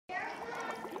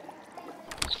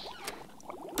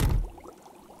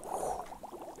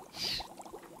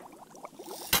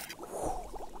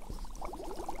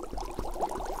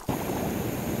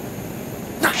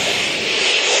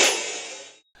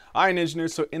Hi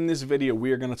engineers, so in this video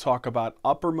we are going to talk about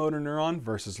upper motor neuron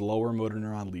versus lower motor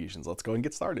neuron lesions. Let's go and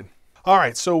get started.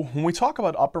 Alright, so when we talk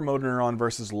about upper motor neuron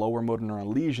versus lower motor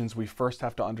neuron lesions, we first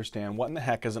have to understand what in the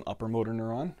heck is an upper motor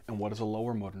neuron and what is a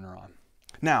lower motor neuron.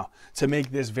 Now, to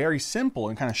make this very simple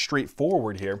and kind of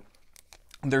straightforward here,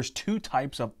 there's two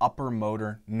types of upper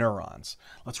motor neurons.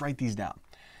 Let's write these down.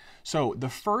 So the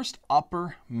first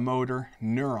upper motor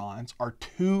neurons are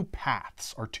two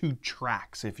paths, or two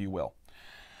tracks, if you will.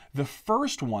 The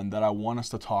first one that I want us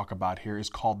to talk about here is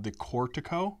called the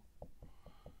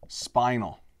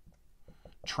cortico-spinal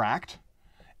tract,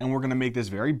 and we're going to make this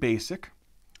very basic.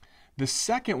 The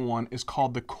second one is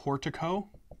called the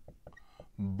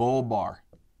cortico-bulbar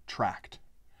tract.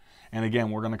 And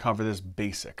again, we're going to cover this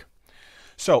basic.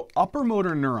 So upper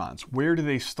motor neurons, where do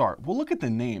they start? Well, look at the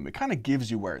name. It kind of gives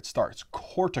you where it starts.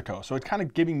 Cortico, so it's kind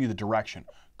of giving you the direction.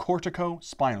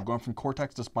 Cortico-spinal, going from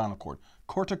cortex to spinal cord.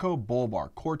 Cortico-bulbar,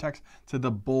 cortex to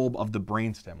the bulb of the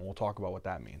brainstem. We'll talk about what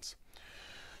that means.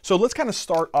 So let's kind of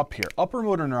start up here. Upper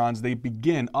motor neurons, they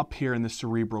begin up here in the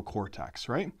cerebral cortex,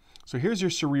 right? So here's your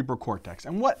cerebral cortex.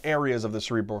 And what areas of the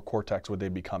cerebral cortex would they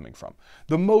be coming from?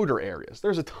 The motor areas.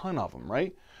 There's a ton of them,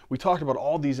 right? We talked about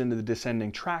all these in the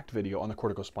descending tract video on the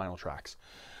corticospinal tracts.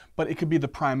 But it could be the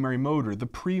primary motor, the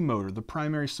premotor, the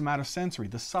primary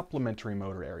somatosensory, the supplementary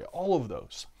motor area, all of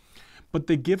those. But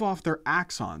they give off their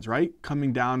axons, right?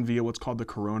 Coming down via what's called the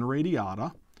corona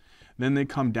radiata. Then they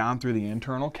come down through the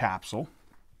internal capsule.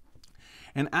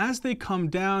 And as they come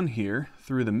down here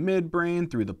through the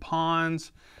midbrain, through the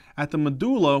pons, at the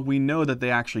medulla, we know that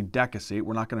they actually decussate.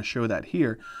 We're not going to show that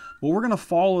here. But we're going to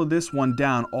follow this one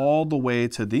down all the way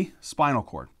to the spinal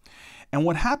cord. And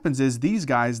what happens is these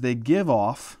guys, they give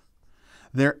off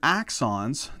their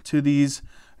axons to these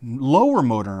lower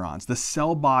motor neurons, the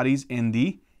cell bodies in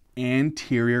the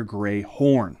anterior gray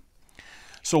horn.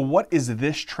 So what is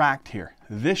this tract here?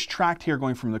 This tract here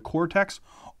going from the cortex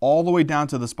all the way down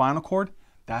to the spinal cord,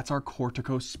 that's our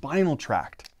corticospinal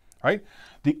tract, right?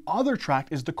 The other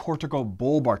tract is the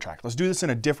corticobulbar tract. Let's do this in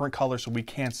a different color so we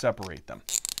can't separate them.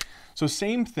 So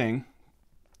same thing,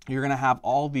 you're going to have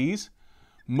all these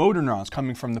motor neurons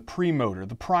coming from the premotor,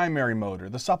 the primary motor,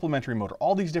 the supplementary motor,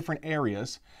 all these different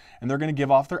areas, and they're going to give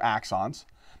off their axons.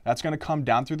 That's going to come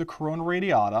down through the corona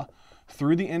radiata,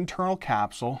 through the internal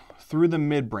capsule, through the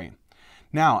midbrain.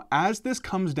 Now, as this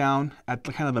comes down at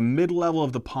kind of the mid-level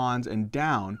of the pons and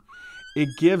down, it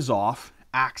gives off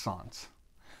axons.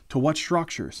 To what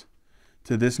structures?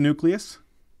 To this nucleus,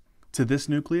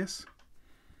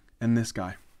 and this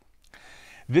guy.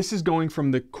 This is going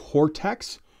from the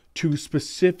cortex to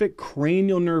specific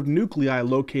cranial nerve nuclei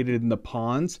located in the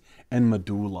pons and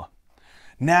medulla.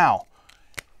 Now,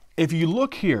 if you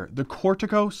look here, the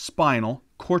corticospinal,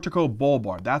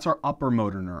 corticobulbar, that's our upper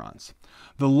motor neurons.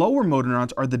 The lower motor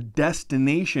neurons are the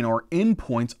destination or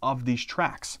endpoints of these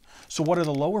tracks. So what are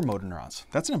the lower motor neurons?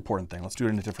 That's an important thing. Let's do it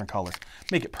in a different color.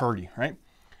 Make it pretty, right?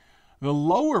 The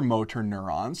lower motor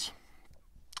neurons,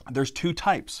 there's two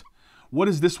types. What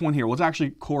is this one here? Well, it's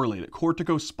actually correlated.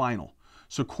 Corticospinal.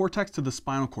 So cortex to the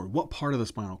spinal cord. What part of the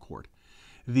spinal cord?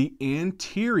 The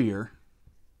anterior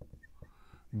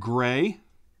gray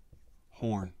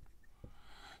horn.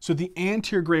 So the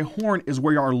anterior gray horn is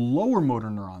where our lower motor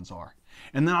neurons are.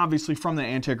 And then obviously from the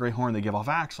anterior gray horn, they give off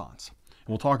axons. And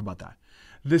we'll talk about that.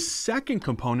 The second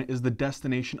component is the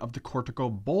destination of the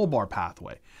corticobulbar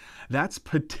pathway. That's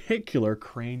particular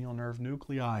cranial nerve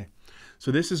nuclei. So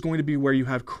this is going to be where you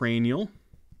have cranial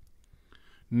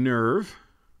nerve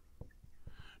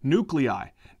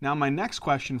nuclei. Now my next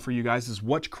question for you guys is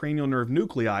which cranial nerve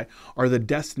nuclei are the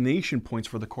destination points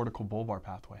for the corticobulbar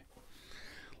pathway?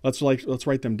 Let's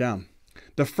write them down.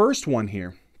 The first one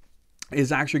here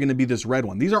is actually going to be this red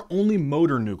one. These are only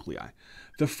motor nuclei.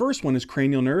 The first one is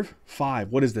cranial nerve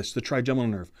 5. What is this? The trigeminal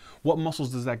nerve. What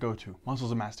muscles does that go to?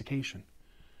 Muscles of mastication.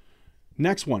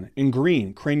 Next one, in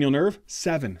green, cranial nerve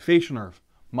 7, facial nerve,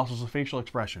 muscles of facial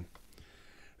expression.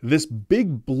 This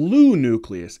big blue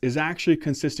nucleus is actually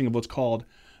consisting of what's called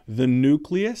the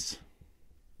nucleus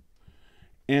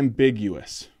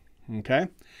ambiguus, okay?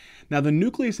 Now the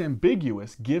nucleus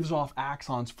ambiguus gives off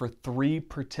axons for 3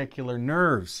 particular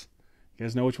nerves. You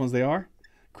guys know which ones they are?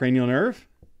 Cranial nerve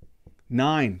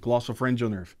 9,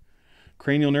 glossopharyngeal nerve.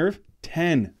 Cranial nerve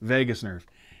 10, vagus nerve.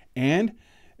 And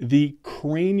the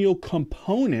cranial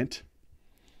component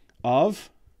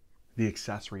of the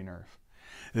accessory nerve.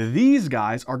 These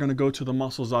guys are going to go to the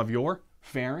muscles of your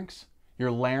pharynx,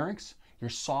 your larynx, your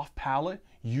soft palate,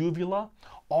 uvula,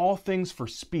 all things for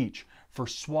speech, for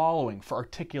swallowing, for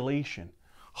articulation.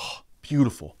 Oh,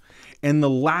 beautiful. And the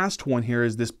last one here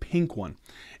is this pink one.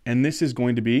 And this is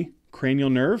going to be cranial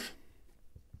nerve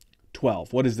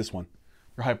B12. What is this one?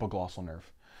 Your hypoglossal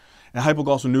nerve. And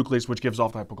hypoglossal nucleus, which gives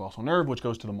off the hypoglossal nerve, which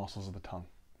goes to the muscles of the tongue.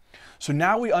 So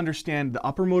now we understand the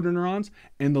upper motor neurons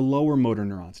and the lower motor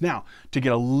neurons. Now, to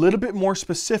get a little bit more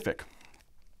specific,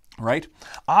 right?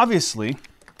 Obviously,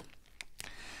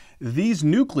 these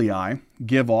nuclei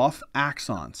give off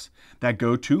axons that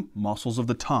go to muscles of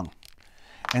the tongue.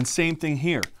 And same thing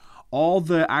here. All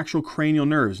the actual cranial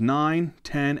nerves, 9,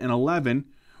 10, and 11,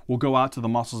 will go out to the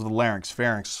muscles of the larynx,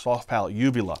 pharynx, soft palate,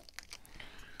 uvula.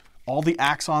 All the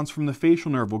axons from the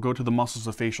facial nerve will go to the muscles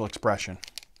of facial expression.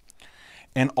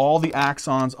 And all the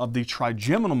axons of the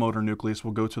trigeminal motor nucleus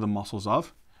will go to the muscles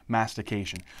of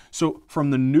mastication. So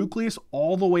from the nucleus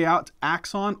all the way out to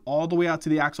axon, all the way out to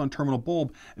the axon terminal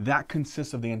bulb, that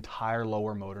consists of the entire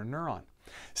lower motor neuron.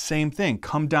 Same thing,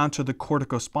 come down to the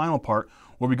corticospinal part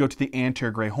where we go to the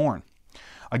anterior gray horn.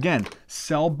 Again,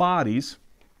 cell bodies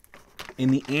in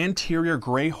the anterior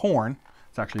gray horn,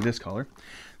 it's actually this color,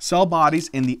 cell bodies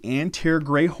in the anterior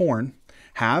gray horn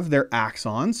have their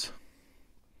axons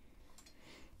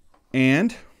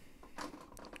and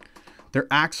their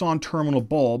axon terminal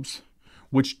bulbs,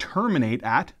 which terminate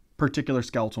at particular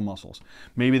skeletal muscles.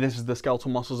 Maybe this is the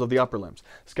skeletal muscles of the upper limbs,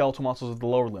 skeletal muscles of the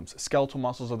lower limbs, skeletal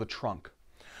muscles of the trunk.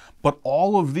 But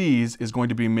all of these is going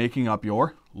to be making up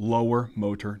your lower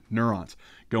motor neurons,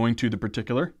 going to the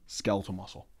particular skeletal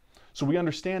muscle. So we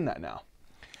understand that now.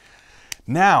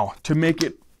 Now, to make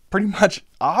it pretty much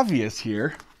obvious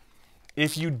here,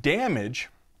 if you damage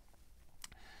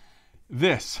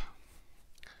this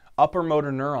upper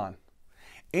motor neuron,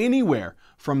 anywhere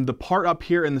from the part up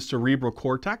here in the cerebral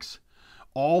cortex,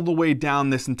 all the way down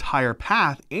this entire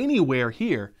path, anywhere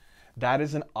here, that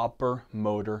is an upper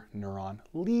motor neuron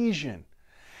lesion.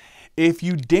 If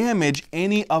you damage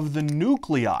any of the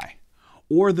nuclei,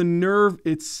 or the nerve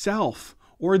itself,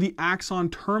 or the axon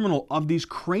terminal of these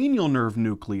cranial nerve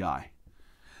nuclei,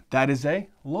 that is a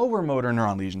lower motor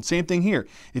neuron lesion. Same thing here.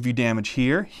 If you damage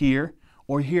here, here,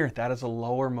 or here, that is a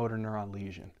lower motor neuron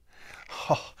lesion.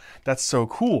 Oh, that's so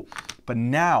cool. But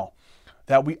now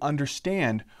that we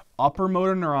understand upper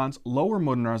motor neurons, lower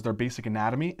motor neurons, their basic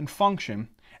anatomy and function,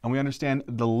 and we understand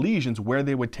the lesions, where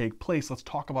they would take place, let's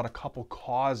talk about a couple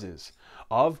causes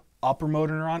of upper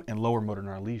motor neuron and lower motor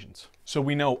neuron lesions. So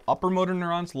we know upper motor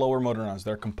neurons, lower motor neurons,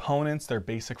 their components, their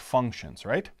basic functions,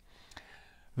 right?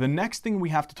 The next thing we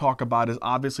have to talk about is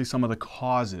obviously some of the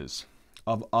causes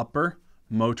of upper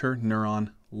motor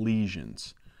neuron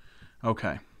lesions.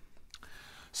 Okay.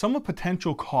 Some of the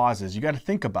potential causes, you got to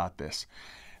think about this.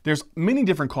 There's many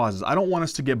different causes. I don't want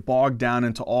us to get bogged down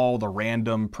into all the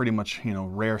random, pretty much,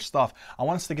 rare stuff. I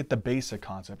want us to get the basic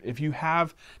concept. If you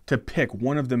have to pick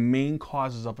one of the main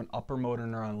causes of an upper motor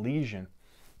neuron lesion,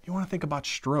 you want to think about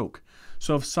stroke.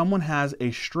 So if someone has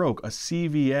a stroke, a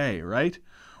CVA, right?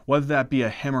 Whether that be a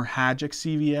hemorrhagic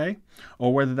CVA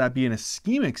or whether that be an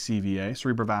ischemic CVA,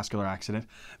 cerebrovascular accident,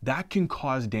 that can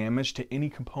cause damage to any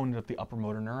component of the upper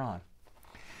motor neuron.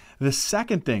 The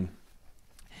second thing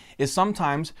is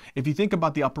sometimes, if you think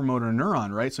about the upper motor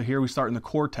neuron, right? So here we start in the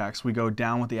cortex, we go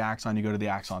down with the axon, you go to the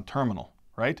axon terminal,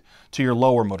 right? To your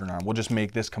lower motor neuron. We'll just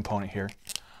make this component here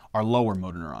our lower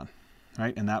motor neuron,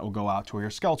 right? And that will go out to your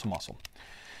skeletal muscle.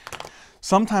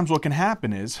 Sometimes what can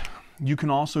happen is you can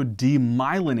also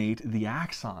demyelinate the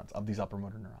axons of these upper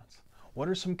motor neurons. What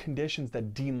are some conditions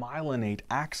that demyelinate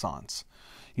axons?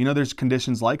 There's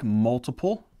conditions like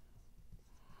multiple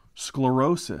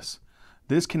sclerosis.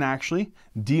 This can actually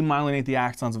demyelinate the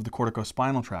axons of the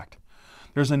corticospinal tract.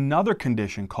 There's another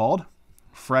condition called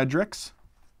Friedreich's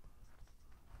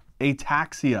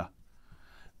ataxia.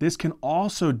 This can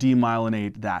also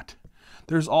demyelinate that.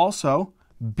 There's also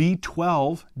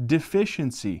B12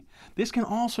 deficiency. This can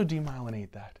also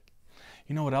demyelinate that.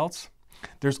 You know what else?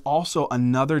 There's also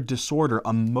another disorder,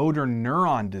 a motor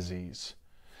neuron disease,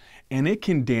 and it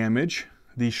can damage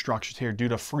these structures here due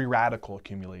to free radical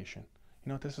accumulation. You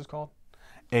know what this is called?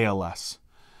 ALS,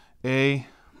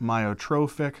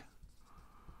 amyotrophic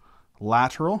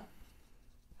lateral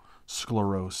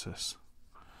sclerosis.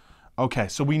 Okay,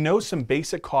 so we know some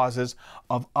basic causes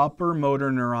of upper motor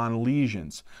neuron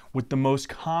lesions, with the most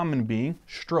common being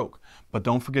stroke. But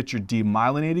don't forget your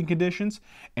demyelinating conditions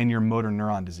and your motor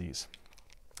neuron disease.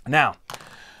 Now,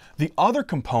 the other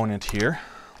component here,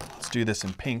 let's do this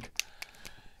in pink,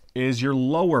 is your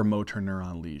lower motor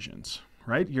neuron lesions,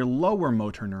 right? Your lower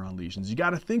motor neuron lesions. You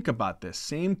got to think about this.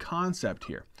 Same concept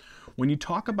here. When you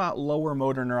talk about lower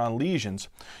motor neuron lesions,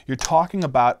 you're talking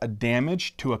about a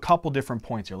damage to a couple different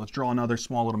points here. Let's draw another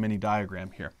small little mini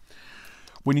diagram here.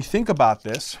 When you think about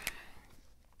this,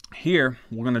 here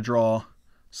we're going to draw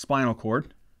spinal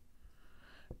cord,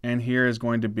 and here is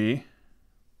going to be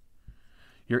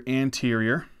your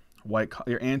anterior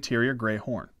gray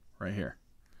horn right here.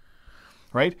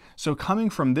 Right? So coming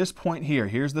from this point here,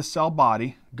 here's the cell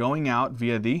body going out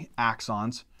via the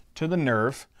axons to the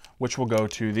nerve, which will go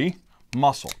to the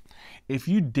muscle. If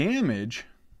you damage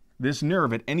this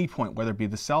nerve at any point, whether it be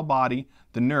the cell body,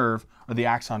 the nerve, or the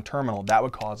axon terminal, that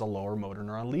would cause a lower motor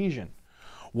neuron lesion.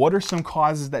 What are some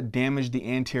causes that damage the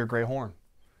anterior gray horn?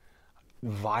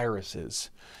 Viruses.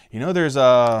 You know, there's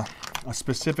a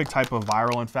specific type of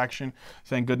viral infection.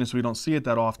 Thank goodness we don't see it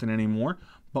that often anymore.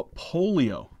 But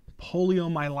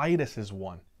poliomyelitis is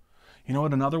one. You know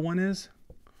what another one is?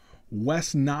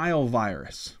 West Nile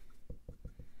virus.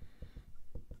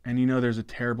 And you know there's a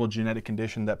terrible genetic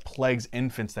condition that plagues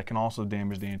infants that can also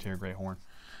damage the anterior gray horn.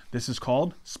 This is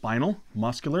called spinal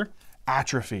muscular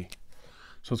atrophy.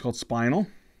 So it's called spinal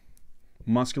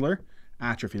muscular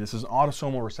atrophy. This is an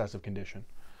autosomal recessive condition.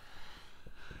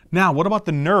 Now, what about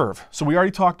the nerve? So we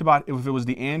already talked about if it was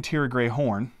the anterior gray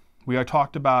horn. We already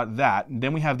talked about that.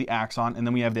 Then we have the axon, and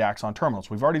then we have the axon terminal. So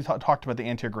we've already talked about the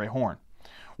anterior gray horn.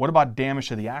 What about damage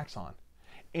to the axon?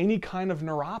 Any kind of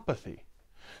neuropathy.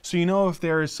 So you know if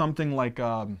there is something like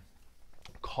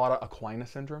Cauda-Equina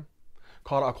syndrome?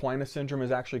 Cauda-Equina syndrome is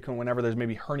actually whenever there's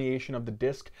maybe herniation of the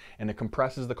disc and it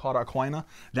compresses the cauda-equina.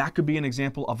 That could be an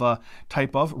example of a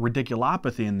type of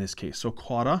radiculopathy in this case. So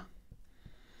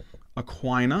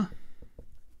Cauda-Equina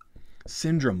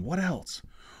syndrome. What else?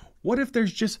 What if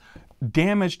there's just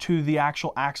damage to the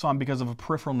actual axon because of a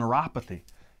peripheral neuropathy?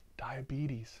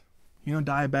 Diabetes. You know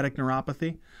diabetic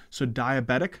neuropathy? So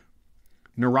diabetic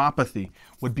neuropathy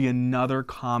would be another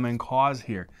common cause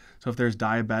here. So if there's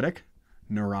diabetic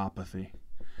neuropathy.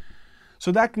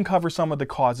 So that can cover some of the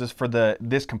causes for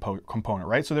this component,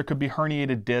 right? So there could be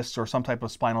herniated discs or some type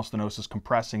of spinal stenosis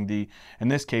compressing in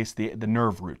this case, the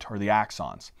nerve root or the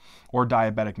axons, or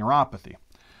diabetic neuropathy.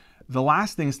 The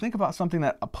last thing is think about something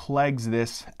that plagues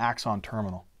this axon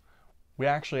terminal. We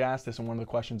actually asked this in one of the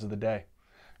questions of the day.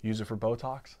 Use it for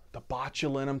Botox? The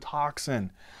botulinum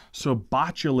toxin. So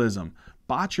botulism.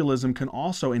 Botulism can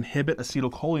also inhibit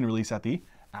acetylcholine release at the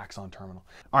axon terminal.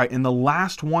 All right, and the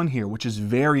last one here, which is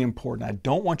very important, I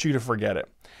don't want you to forget it,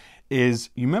 is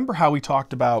you remember how we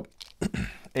talked about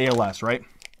ALS, right?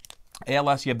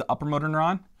 ALS, you have the upper motor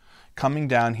neuron coming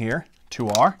down here to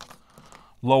our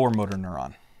lower motor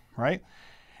neuron, right?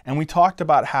 And we talked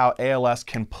about how ALS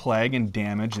can plague and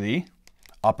damage the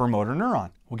upper motor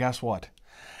neuron. Well, guess what?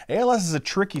 ALS is a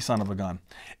tricky son of a gun.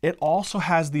 It also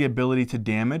has the ability to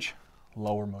damage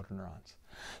lower motor neurons.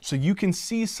 So you can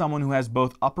see someone who has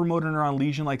both upper motor neuron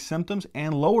lesion-like symptoms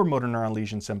and lower motor neuron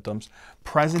lesion symptoms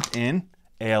present in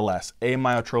ALS,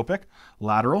 amyotrophic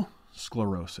lateral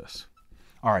sclerosis.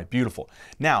 All right, beautiful.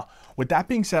 Now, with that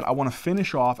being said, I want to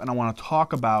finish off and I want to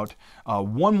talk about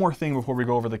one more thing before we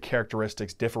go over the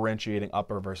characteristics differentiating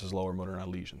upper versus lower motor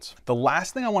neuron lesions. The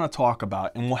last thing I want to talk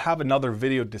about, and we'll have another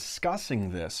video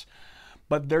discussing this,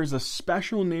 but there's a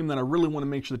special name that I really want to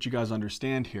make sure that you guys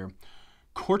understand here.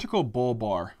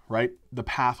 Corticobulbar, right, the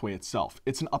pathway itself,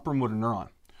 it's an upper motor neuron.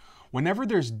 Whenever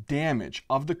there's damage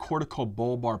of the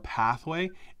corticobulbar pathway,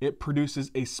 it produces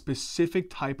a specific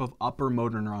type of upper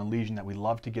motor neuron lesion that we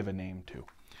love to give a name to.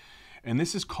 And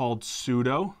this is called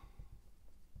pseudobulbar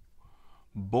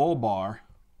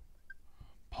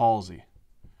palsy.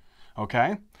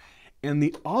 Okay? And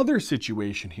the other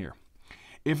situation here,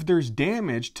 if there's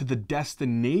damage to the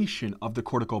destination of the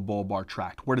corticobulbar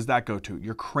tract, where does that go to?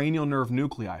 Your cranial nerve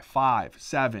nuclei, 5,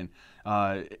 7,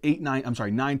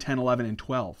 9, 10, 11, and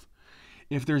 12.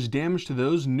 If there's damage to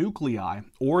those nuclei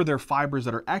or their fibers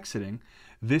that are exiting,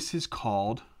 this is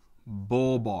called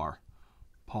bulbar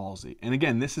palsy. And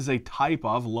again, this is a type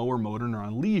of lower motor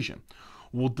neuron lesion.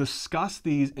 We'll discuss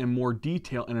these in more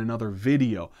detail in another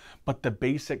video, but the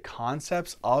basic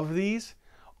concepts of these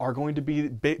are going to be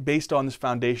based on this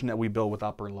foundation that we build with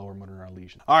upper and lower motor neuron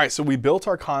lesions. All right, so we built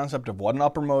our concept of what an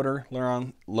upper motor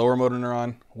neuron, lower motor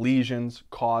neuron, lesions,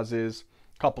 causes,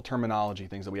 couple terminology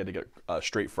things that we had to get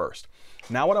straight first.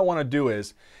 Now what I want to do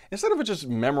is, instead of just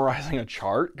memorizing a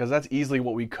chart, because that's easily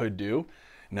what we could do,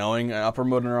 knowing an upper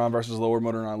motor neuron versus lower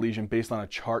motor neuron lesion based on a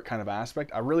chart kind of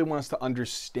aspect, I really want us to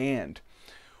understand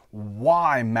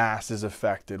why mass is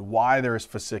affected, why there's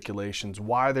fasciculations,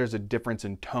 why there's a difference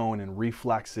in tone and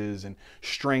reflexes and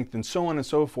strength and so on and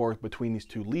so forth between these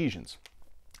two lesions.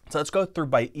 So let's go through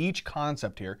by each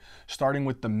concept here, starting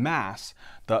with the mass.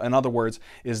 In other words,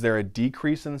 is there a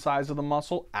decrease in the size of the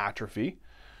muscle, atrophy,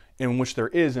 in which there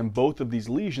is in both of these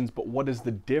lesions, but what is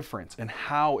the difference and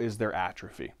how is there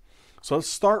atrophy? So let's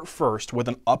start first with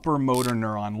an upper motor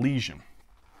neuron lesion.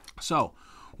 So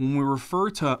when we refer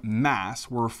to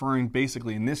mass, we're referring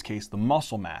basically in this case the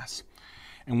muscle mass.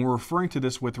 And we're referring to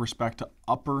this with respect to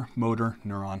upper motor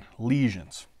neuron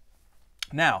lesions.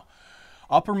 Now,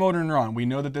 upper motor neuron, we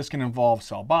know that this can involve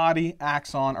cell body,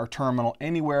 axon, or terminal,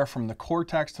 anywhere from the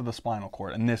cortex to the spinal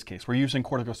cord. In this case, we're using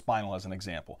corticospinal as an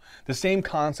example. The same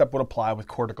concept would apply with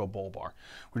corticobulbar.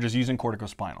 We're just using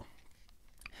corticospinal.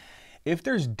 If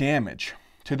there's damage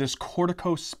to this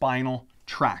corticospinal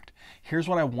tract, here's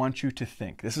what I want you to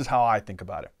think. This is how I think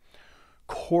about it.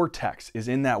 Cortex is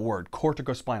in that word,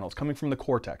 corticospinal. It's coming from the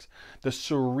cortex. The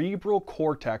cerebral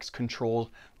cortex controls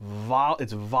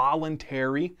its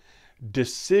voluntary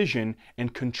decision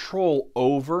and control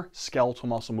over skeletal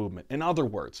muscle movement. In other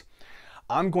words,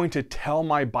 I'm going to tell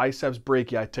my biceps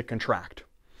brachii to contract.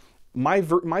 My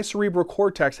cerebral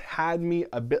cortex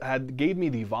gave me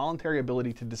the voluntary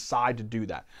ability to decide to do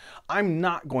that. I'm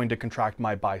not going to contract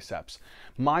my biceps.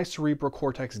 My cerebral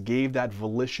cortex gave that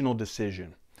volitional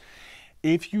decision.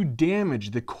 If you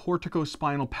damage the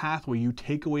corticospinal pathway, you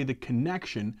take away the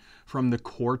connection from the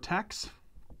cortex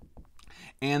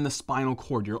and the spinal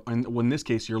cord, in this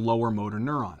case, your lower motor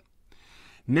neuron.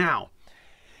 Now,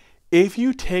 if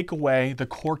you take away the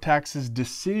cortex's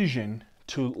decision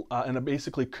to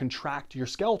basically contract your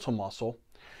skeletal muscle,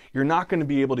 you're not going to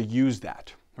be able to use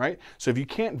that, right? So if you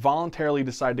can't voluntarily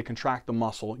decide to contract the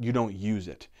muscle, you don't use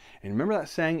it. And remember that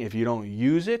saying, if you don't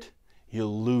use it, you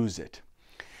lose it.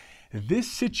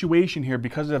 This situation here,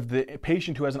 because of the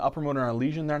patient who has an upper motor neuron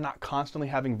lesion, they're not constantly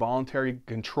having voluntary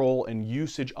control and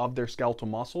usage of their skeletal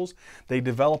muscles. They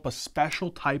develop a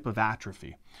special type of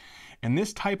atrophy. And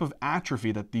this type of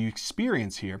atrophy that you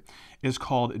experience here is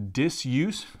called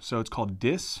disuse. So it's called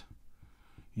disuse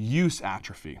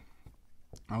atrophy.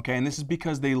 Okay, and this is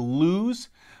because they lose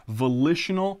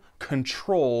volitional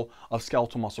control of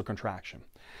skeletal muscle contraction.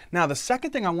 Now, the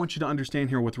second thing I want you to understand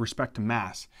here with respect to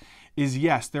mass is,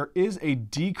 yes, there is a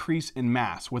decrease in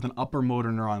mass with an upper motor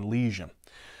neuron lesion,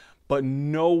 but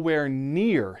nowhere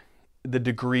near the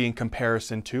degree in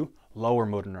comparison to lower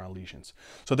motor neuron lesions.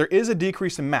 So there is a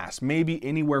decrease in mass, maybe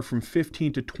anywhere from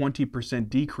 15 to 20%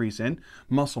 decrease in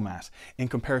muscle mass in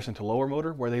comparison to lower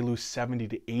motor, where they lose 70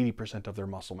 to 80% of their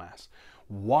muscle mass.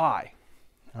 Why?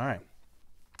 All right.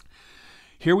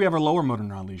 Here we have our lower motor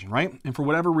neuron lesion, right? And for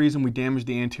whatever reason, we damage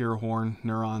the anterior horn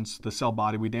neurons, the cell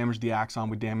body, we damage the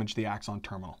axon, we damage the axon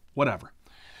terminal, whatever.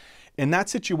 In that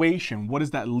situation, what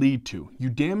does that lead to? You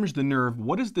damage the nerve.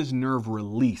 What does this nerve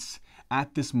release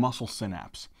at this muscle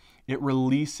synapse? It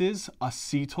releases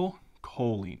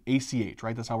acetylcholine, ACH,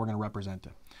 right? That's how we're going to represent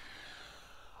it.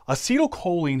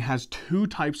 Acetylcholine has two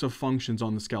types of functions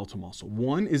on the skeletal muscle.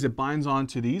 One is it binds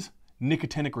onto these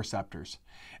nicotinic receptors.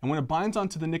 And when it binds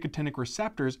onto the nicotinic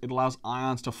receptors, it allows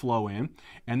ions to flow in,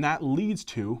 and that leads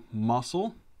to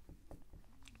muscle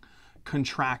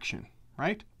contraction,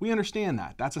 right? We understand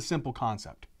that. That's a simple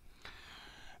concept.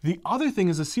 The other thing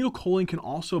is acetylcholine can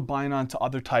also bind onto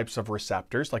other types of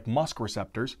receptors, like MuSK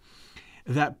receptors,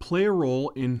 that play a role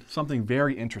in something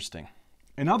very interesting.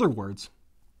 In other words,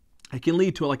 it can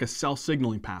lead to like a cell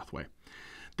signaling pathway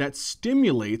that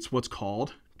stimulates what's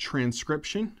called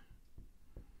transcription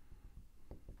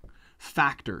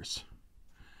factors.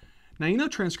 Now, you know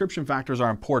transcription factors are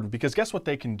important because guess what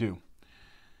they can do?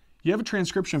 You have a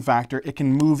transcription factor, it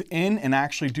can move in and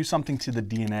actually do something to the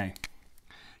DNA.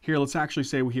 Here, let's actually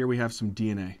say here we have some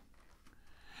DNA.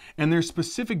 And there's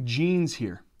specific genes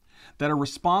here that are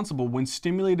responsible, when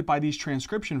stimulated by these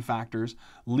transcription factors,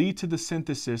 lead to the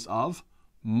synthesis of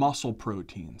muscle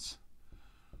proteins.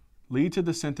 Lead to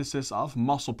the synthesis of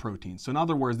muscle proteins. So in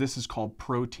other words, this is called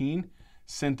protein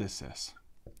synthesis.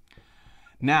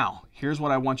 Now, here's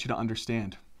what I want you to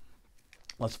understand.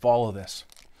 Let's follow this.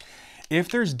 If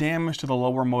there's damage to the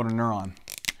lower motor neuron,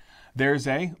 there's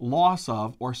a loss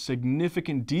of or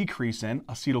significant decrease in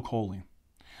acetylcholine.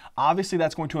 Obviously,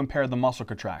 that's going to impair the muscle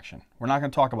contraction. We're not going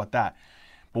to talk about that.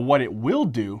 But what it will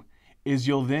do is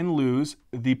you'll then lose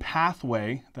the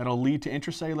pathway that'll lead to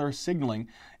intracellular signaling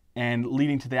and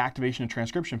leading to the activation of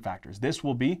transcription factors. This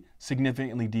will be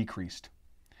significantly decreased.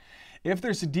 If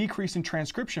there's a decrease in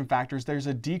transcription factors, there's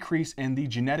a decrease in the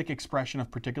genetic expression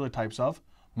of particular types of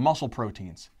muscle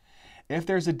proteins. If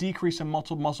there's a decrease in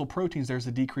muscle proteins, there's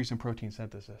a decrease in protein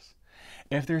synthesis.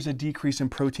 If there's a decrease in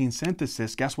protein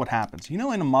synthesis, guess what happens? You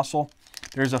know, in a muscle,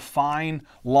 there's a fine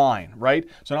line, right?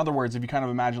 So in other words, if you kind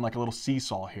of imagine like a little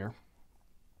seesaw here,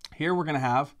 here we're going to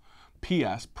have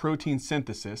PS, protein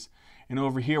synthesis, and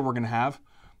over here we're going to have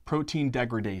protein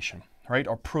degradation, right,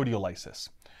 or proteolysis.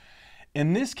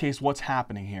 In this case, what's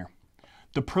happening here?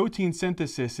 The protein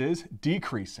synthesis is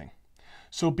decreasing.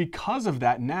 So because of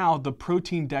that, now the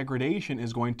protein degradation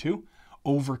is going to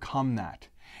overcome that.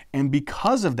 And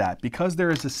because of that, because there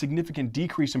is a significant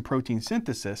decrease in protein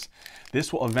synthesis,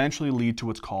 this will eventually lead to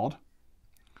what's called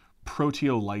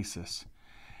proteolysis.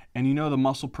 And you know the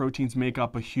muscle proteins make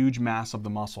up a huge mass of the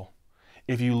muscle.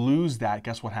 If you lose that,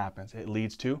 guess what happens? It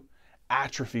leads to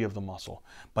atrophy of the muscle.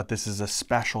 But this is a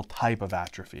special type of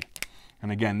atrophy.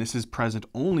 And again, this is present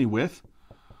only with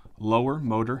lower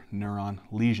motor neuron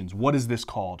lesions. What is this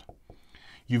called?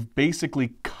 You've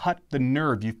basically cut the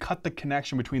nerve. You've cut the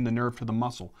connection between the nerve to the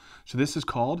muscle. So this is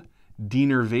called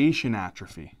denervation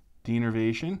atrophy.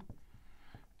 Denervation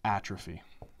atrophy.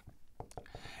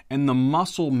 And the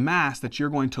muscle mass that you're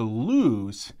going to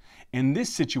lose in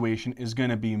this situation is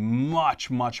going to be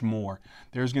much, much more.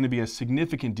 There's going to be a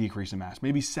significant decrease in mass,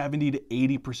 maybe 70 to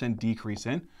 80% decrease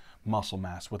in muscle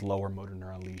mass with lower motor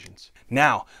neuron lesions.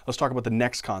 Now, let's talk about the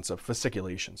next concept,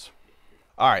 fasciculations.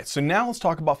 All right, so now let's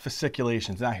talk about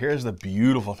fasciculations. Now, here's the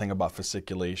beautiful thing about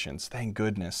fasciculations. Thank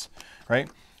goodness, right?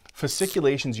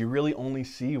 Fasciculations you really only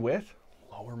see with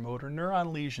lower motor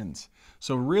neuron lesions.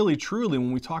 So really, truly,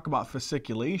 when we talk about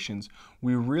fasciculations,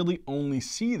 we really only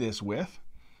see this with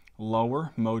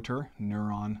lower motor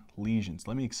neuron lesions.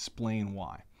 Let me explain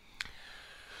why.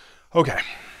 Okay,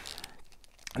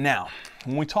 now,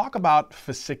 when we talk about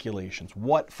fasciculations,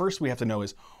 what first we have to know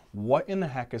is, what in the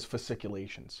heck is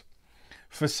fasciculations?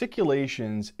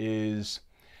 Fasciculations is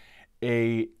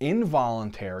a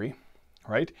involuntary,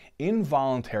 right?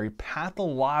 Involuntary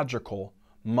pathological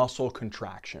muscle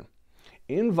contraction.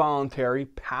 Involuntary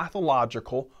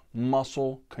pathological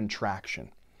muscle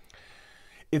contraction.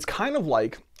 It's kind of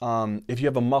like if you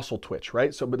have a muscle twitch,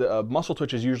 right? So but a muscle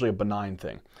twitch is usually a benign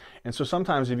thing. And so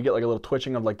sometimes if you get like a little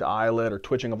twitching of like the eyelid or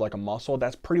twitching of like a muscle,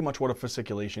 that's pretty much what a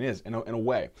fasciculation is in a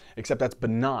way, except that's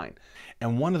benign.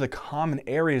 And one of the common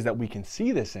areas that we can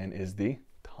see this in is the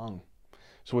tongue,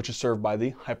 so which is served by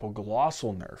the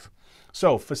hypoglossal nerve.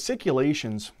 So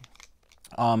fasciculations,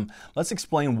 let's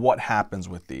explain what happens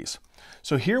with these.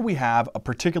 So here we have a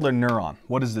particular neuron.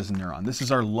 What is this neuron? This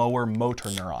is our lower motor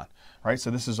neuron, right?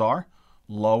 So this is our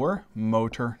lower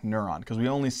motor neuron, because we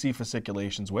only see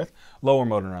fasciculations with lower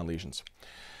motor neuron lesions.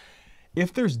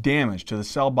 If there's damage to the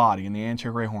cell body in the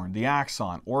anterior gray horn, the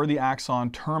axon, or the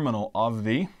axon terminal of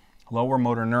the lower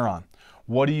motor neuron,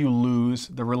 what do you lose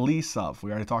the release of?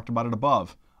 We already talked about it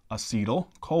above.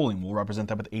 Acetylcholine. We'll represent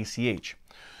that with ACH.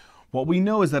 What we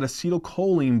know is that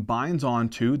acetylcholine binds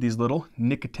onto these little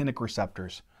nicotinic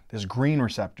receptors, this green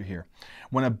receptor here.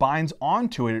 When it binds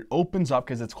onto it, it opens up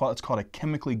because it's called a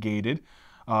chemically gated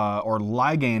or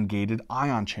ligand gated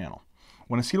ion channel.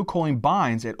 When acetylcholine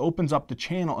binds, it opens up the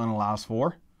channel and allows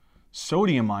for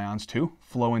sodium ions to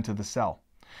flow into the cell.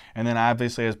 And then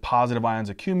obviously as positive ions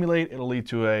accumulate, it'll lead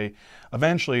to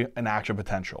eventually an action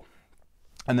potential.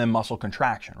 And then muscle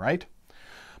contraction, right?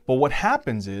 But what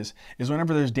happens is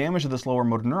whenever there's damage to this lower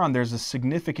motor neuron, there's a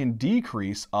significant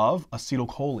decrease of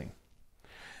acetylcholine.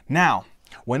 Now,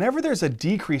 whenever there's a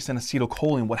decrease in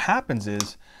acetylcholine, what happens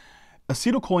is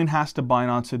acetylcholine has to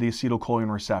bind onto the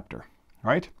acetylcholine receptor,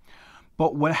 right?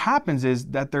 But what happens is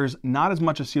that there's not as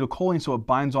much acetylcholine, so it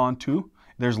binds onto,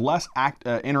 there's less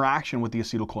interaction with the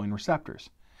acetylcholine receptors.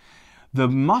 The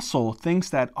muscle thinks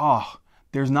that, oh,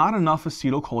 there's not enough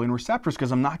acetylcholine receptors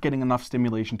because I'm not getting enough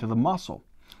stimulation to the muscle.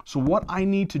 So what I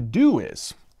need to do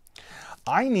is,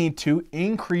 I need to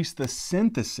increase the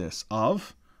synthesis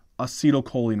of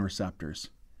acetylcholine receptors.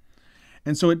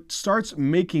 And so it starts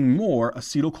making more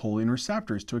acetylcholine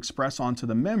receptors to express onto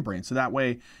the membrane. So that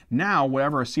way, now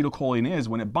whatever acetylcholine is,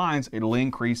 when it binds, it'll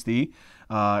increase the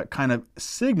kind of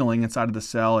signaling inside of the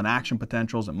cell and action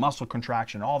potentials and muscle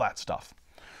contraction, all that stuff.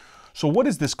 So what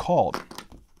is this called?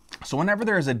 So whenever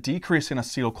there is a decrease in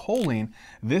acetylcholine,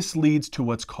 this leads to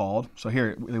what's called, so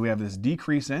here we have this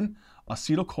decrease in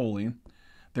acetylcholine.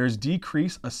 There's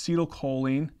decreased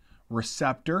acetylcholine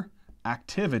receptor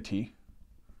activity.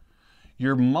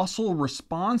 Your muscle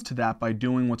responds to that by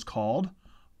doing what's called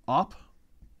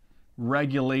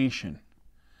upregulation.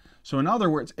 So in other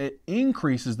words, it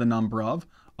increases the number of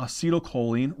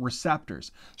acetylcholine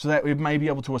receptors so that it may be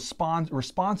able to respond to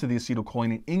the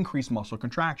acetylcholine and increase muscle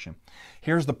contraction.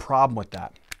 Here's the problem with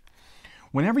that.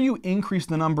 Whenever you increase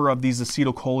the number of these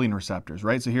acetylcholine receptors,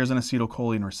 right? So here's an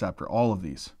acetylcholine receptor, all of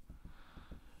these.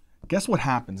 Guess what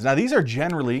happens? Now these are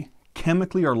generally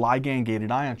chemically or ligand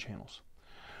gated ion channels.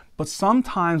 But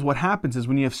sometimes what happens is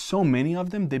when you have so many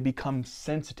of them, they become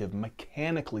sensitive,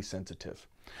 mechanically sensitive.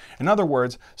 In other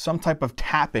words, some type of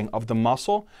tapping of the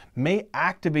muscle may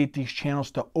activate these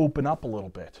channels to open up a little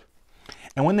bit.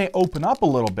 And when they open up a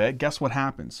little bit, guess what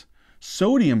happens?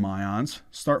 Sodium ions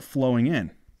start flowing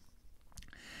in.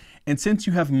 And since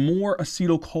you have more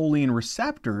acetylcholine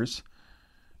receptors,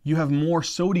 you have more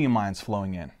sodium ions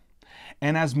flowing in.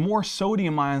 And as more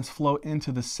sodium ions flow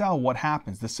into the cell, what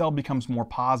happens? The cell becomes more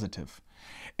positive.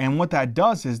 And what that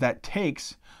does is that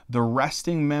takes the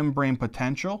resting membrane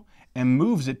potential and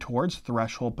moves it towards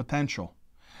threshold potential.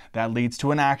 That leads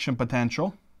to an action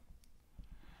potential.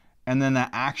 And then that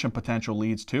action potential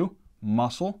leads to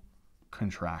muscle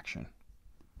contraction.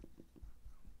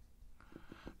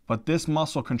 But this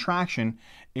muscle contraction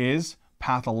is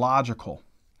pathological.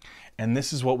 And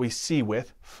this is what we see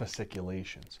with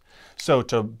fasciculations. So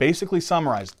to basically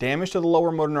summarize, damage to the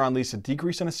lower motor neuron leads to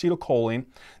decrease in acetylcholine,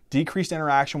 decreased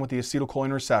interaction with the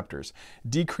acetylcholine receptors,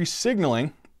 decreased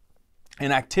signaling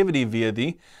and activity via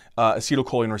the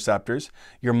acetylcholine receptors.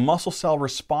 Your muscle cell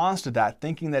responds to that,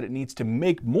 thinking that it needs to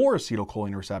make more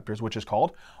acetylcholine receptors, which is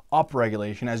called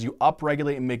upregulation. As you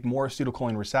upregulate and make more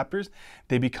acetylcholine receptors,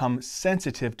 they become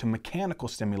sensitive to mechanical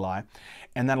stimuli,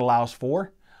 and that allows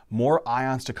for more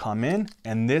ions to come in,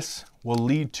 and this will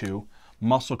lead to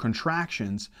muscle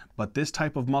contractions, but this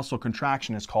type of muscle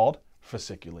contraction is called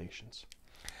fasciculations.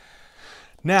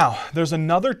 Now, there's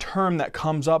another term that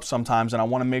comes up sometimes, and I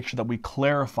want to make sure that we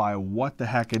clarify what the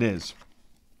heck it is.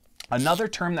 Another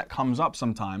term that comes up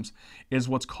sometimes is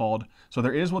what's called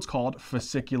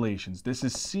fasciculations. This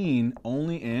is seen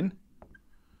only in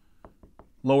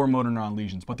lower motor neuron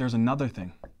lesions, but there's another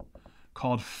thing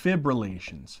called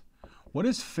fibrillations. What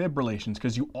is fibrillations?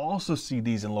 Because you also see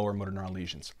these in lower motor neuron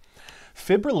lesions.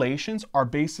 Fibrillations are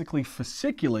basically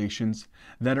fasciculations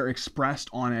that are expressed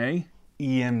on a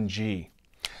EMG.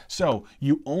 So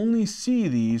you only see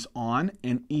these on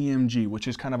an EMG, which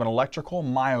is kind of an electrical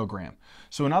myogram.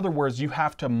 So in other words, you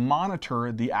have to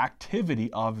monitor the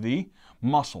activity of the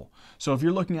muscle. So if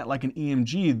you're looking at like an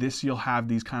EMG, you'll have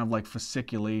these kind of like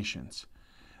fasciculations.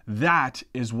 That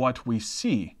is what we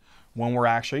see when we're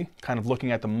actually kind of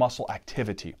looking at the muscle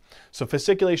activity. So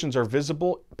fasciculations are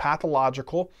visible,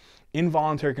 pathological,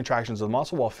 involuntary contractions of the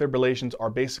muscle, while fibrillations are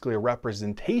basically a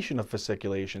representation of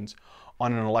fasciculations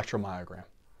on an electromyogram.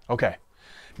 Okay,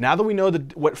 now that we know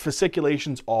what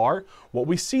fasciculations are, what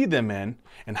we see them in,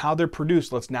 and how they're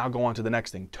produced, let's now go on to the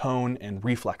next thing, tone and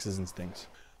reflexes and things.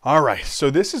 All right,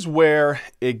 so this is where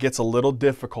it gets a little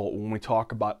difficult when we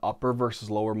talk about upper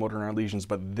versus lower motor neuron lesions,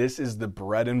 but this is the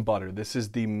bread and butter. This is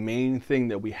the main thing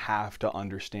that we have to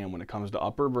understand when it comes to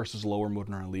upper versus lower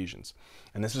motor neuron lesions.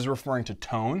 And this is referring to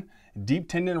tone, deep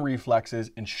tendon reflexes,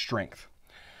 and strength.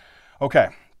 Okay,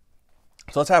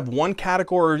 so let's have one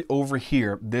category over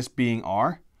here, this being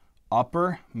our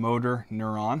upper motor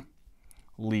neuron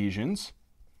lesions.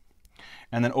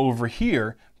 And then over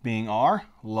here being our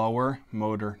lower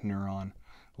motor neuron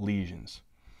lesions.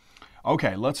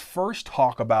 Okay, let's first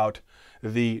talk about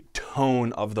the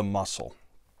tone of the muscle.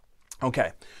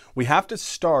 Okay, we have to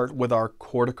start with our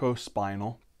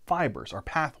corticospinal fibers, our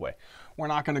pathway. We're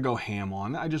not going to go ham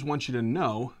on it. I just want you to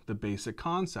know the basic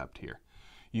concept here.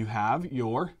 You have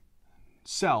your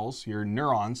cells, your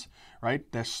neurons,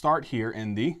 right, that start here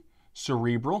in the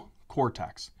cerebral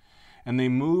cortex. And they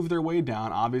move their way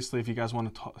down. Obviously, if you guys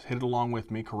want to hit it along with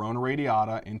me, corona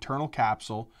radiata, internal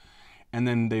capsule, and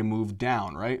then they move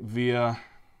down, right, via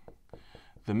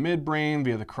the midbrain,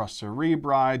 via the crus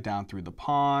cerebri, down through the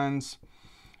pons.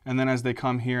 And then as they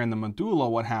come here in the medulla,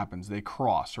 what happens? They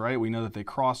cross, right? We know that they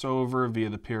cross over via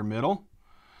the pyramidal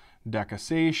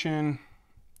decussation,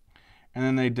 and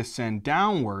then they descend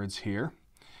downwards here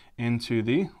into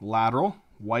the lateral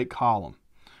white column,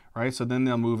 right? So then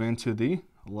they'll move into the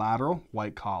lateral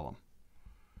white column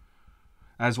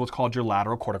as what's called your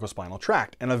lateral corticospinal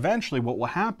tract. And eventually what will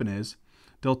happen is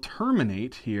they'll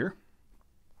terminate here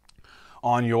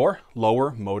on your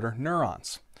lower motor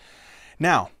neurons.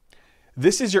 Now,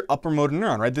 this is your upper motor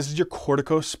neuron, right? This is your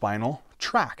corticospinal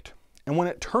tract. And when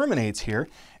it terminates here,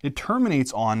 it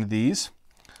terminates on these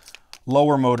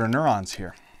lower motor neurons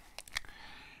here.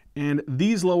 And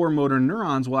these lower motor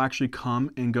neurons will actually come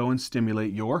and go and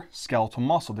stimulate your skeletal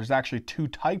muscle. There's actually two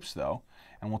types though,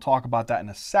 and we'll talk about that in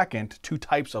a second, two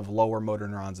types of lower motor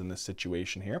neurons in this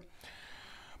situation here.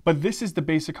 But this is the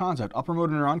basic concept. Upper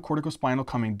motor neuron, corticospinal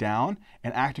coming down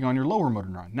and acting on your lower motor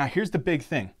neuron. Now here's the big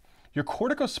thing. Your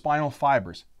corticospinal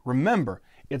fibers, remember,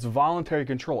 it's voluntary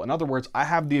control. In other words, I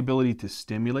have the ability to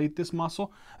stimulate this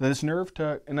muscle, this nerve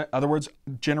to, in other words,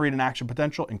 generate an action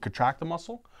potential and contract the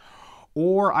muscle,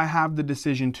 or I have the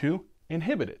decision to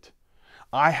inhibit it.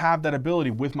 I have that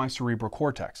ability with my cerebral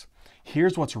cortex.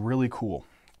 Here's what's really cool.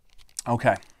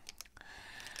 Okay,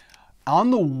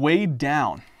 on the way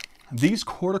down, these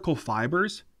cortical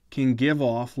fibers can give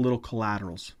off little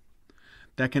collaterals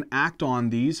that can act on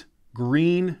these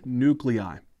green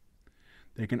nuclei.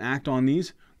 They can act on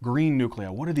these green nuclei.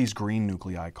 What are these green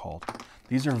nuclei called?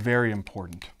 These are very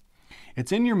important.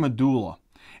 It's in your medulla.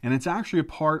 and it's actually a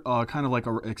part, kind of like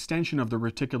an extension of the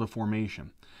reticular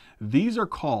formation. These are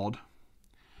called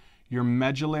your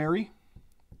medullary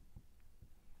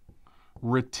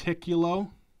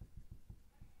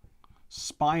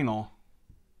reticulospinal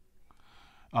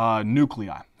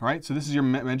nuclei, right? So this is your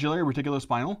medullary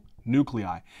reticulospinal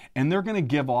nuclei, and they're going to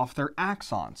give off their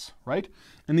axons, right?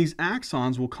 And these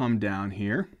axons will come down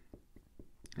here,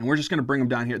 and we're just going to bring them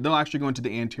down here. They'll actually go into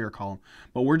the anterior column,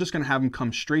 but we're just going to have them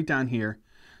come straight down here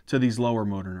to these lower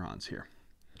motor neurons here.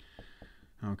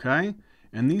 Okay?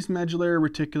 And these medullary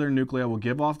reticular nuclei will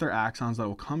give off their axons that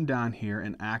will come down here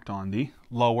and act on the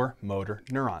lower motor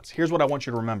neurons. Here's what I want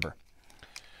you to remember.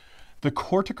 The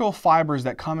cortical fibers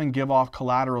that come and give off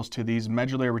collaterals to these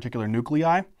medullary reticular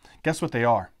nuclei, guess what they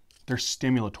are? They're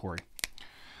stimulatory.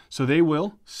 So they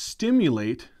will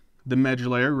stimulate the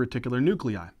medullary reticular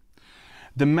nuclei.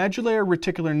 The medullary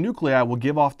reticular nuclei will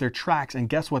give off their tracts, and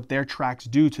guess what their tracts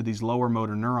do to these lower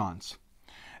motor neurons?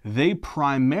 They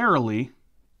primarily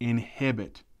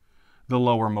inhibit the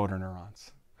lower motor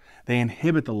neurons. They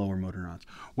inhibit the lower motor neurons,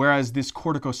 whereas this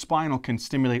corticospinal can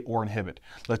stimulate or inhibit.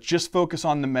 Let's just focus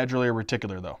on the medullary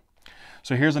reticular though.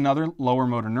 So here's another lower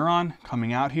motor neuron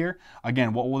coming out here.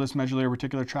 Again, what will this medullary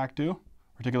reticular tract do?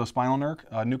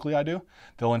 Reticulospinal nuclei do?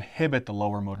 They'll inhibit the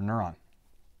lower motor neuron.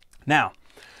 Now,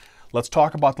 let's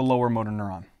talk about the lower motor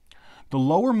neuron. The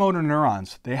lower motor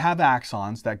neurons, they have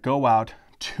axons that go out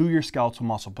to your skeletal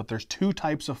muscle, but there's two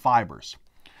types of fibers,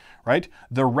 right?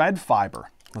 The red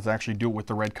fiber, let's actually do it with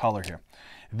the red color here.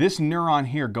 This neuron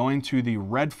here going to the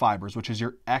red fibers, which is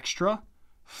your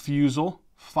extrafusal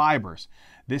fibers.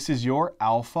 This is your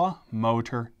alpha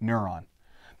motor neuron.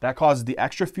 That causes the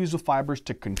extrafusal fibers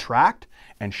to contract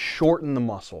and shorten the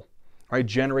muscle, right?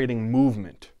 Generating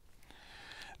movement.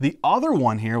 The other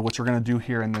one here, which we're going to do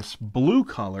here in this blue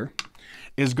color,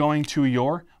 is going to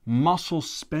your muscle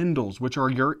spindles, which are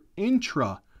your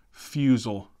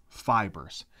intrafusal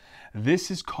fibers.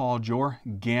 This is called your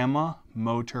gamma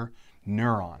motor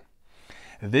neuron.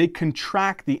 They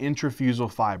contract the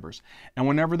intrafusal fibers. And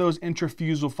whenever those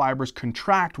intrafusal fibers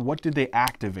contract, what did they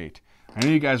activate? I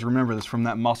know you guys remember this from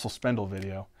that muscle spindle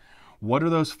video. What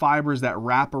are those fibers that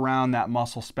wrap around that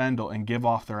muscle spindle and give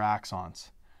off their axons?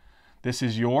 This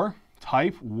is your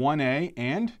type 1A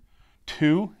and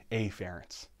 2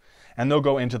 afferents. And they'll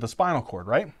go into the spinal cord,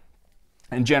 right?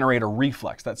 And generate a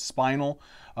reflex. That's spinal,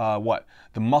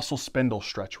 the muscle spindle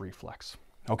stretch reflex.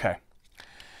 Okay.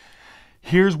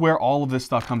 Here's where all of this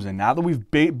stuff comes in. Now that we've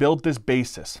built this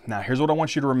basis, now here's what I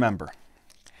want you to remember.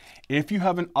 If you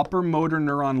have an upper motor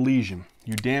neuron lesion,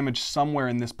 you damage somewhere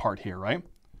in this part here, right?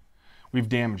 We've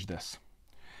damaged this.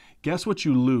 Guess what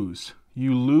you lose?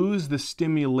 You lose the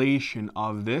stimulation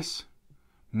of this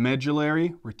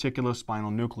medullary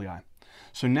reticulospinal nuclei.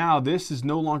 So now this is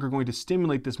no longer going to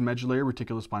stimulate this medullary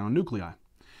reticulospinal nuclei.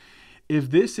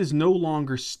 If this is no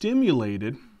longer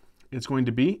stimulated, it's going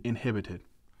to be inhibited.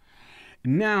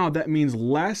 Now that means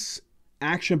less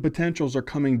action potentials are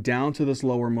coming down to this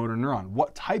lower motor neuron.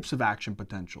 What types of action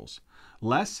potentials?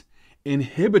 Less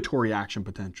inhibitory action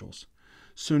potentials.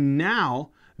 So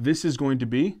now this is going to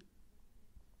be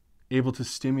able to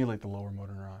stimulate the lower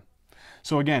motor neuron.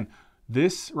 So again,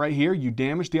 this right here, you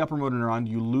damage the upper motor neuron,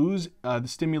 you lose the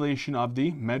stimulation of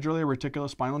the medullary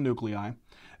reticulospinal nuclei.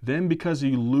 Then because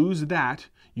you lose that,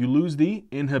 you lose the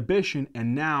inhibition,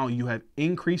 and now you have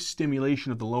increased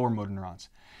stimulation of the lower motor neurons.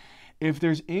 If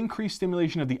there's increased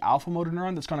stimulation of the alpha motor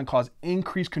neuron, that's going to cause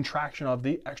increased contraction of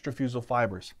the extrafusal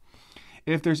fibers.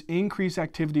 If there's increased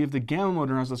activity of the gamma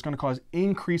motor neurons, that's going to cause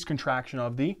increased contraction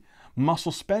of the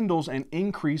muscle spindles and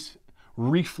increase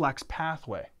reflex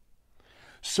pathway.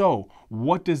 So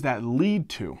what does that lead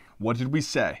to? What did we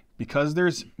say? Because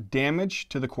there's damage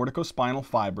to the corticospinal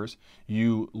fibers,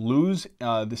 you lose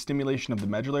the stimulation of the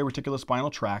medullary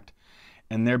reticulospinal tract,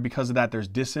 and there, because of that, there's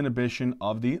disinhibition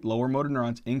of the lower motor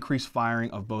neurons, increased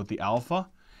firing of both the alpha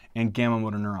and gamma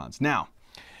motor neurons. Now,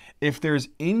 if there's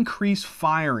increased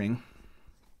firing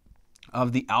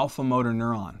of the alpha motor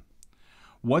neuron,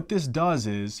 what this does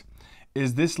is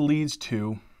this leads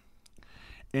to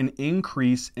an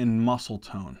increase in muscle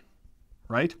tone,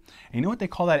 right? And you know what they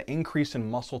call that increase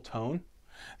in muscle tone?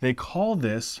 They call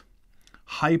this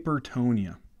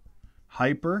hypertonia.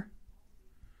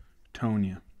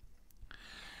 Hypertonia.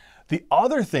 The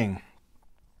other thing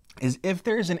is if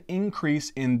there's an increase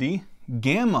in the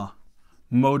gamma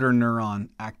motor neuron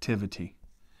activity,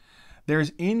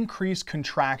 there's increased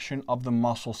contraction of the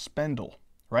muscle spindle,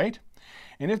 right?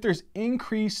 And if there's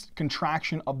increased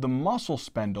contraction of the muscle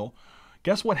spindle,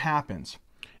 guess what happens?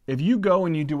 if you go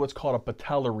and you do what's called a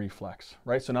patellar reflex,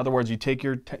 right? So in other words, you take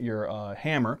your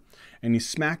hammer and you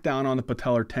smack down on the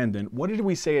patellar tendon. What did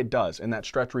we say it does in that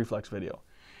stretch reflex video?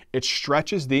 It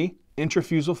stretches the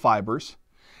intrafusal fibers,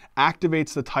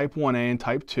 activates the type 1A and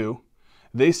type 2.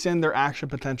 They send their action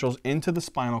potentials into the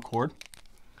spinal cord,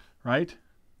 right?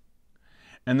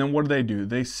 And then what do?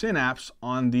 They synapse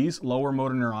on these lower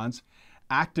motor neurons,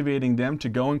 activating them to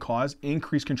go and cause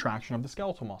increased contraction of the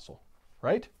skeletal muscle,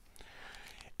 right?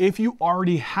 If you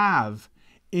already have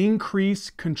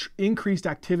increased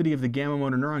activity of the gamma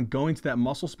motor neuron going to that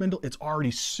muscle spindle, it's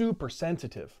already super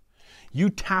sensitive. You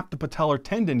tap the patellar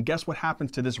tendon, guess what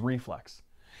happens to this reflex?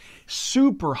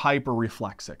 Super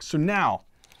hyperreflexic. So now,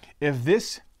 if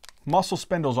this muscle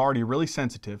spindle is already really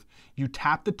sensitive, you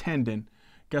tap the tendon,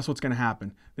 guess what's going to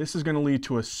happen? This is going to lead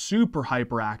to a super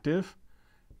hyperactive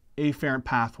afferent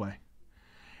pathway.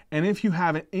 And if you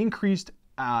have an increased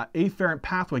afferent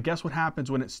pathway, guess what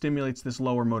happens when it stimulates this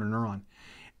lower motor neuron?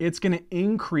 It's going to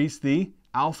increase the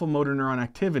alpha motor neuron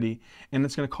activity, and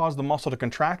it's going to cause the muscle to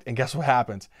contract, and guess what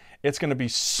happens? It's going to be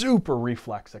super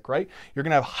reflexic, right? You're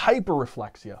going to have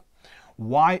hyperreflexia.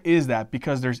 Why is that?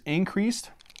 Because there's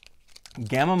increased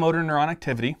gamma motor neuron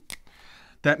activity.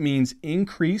 That means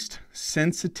increased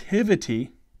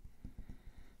sensitivity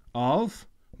of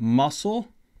muscle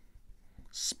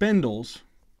spindles.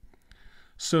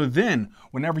 So then,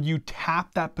 whenever you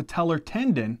tap that patellar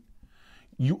tendon,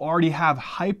 you already have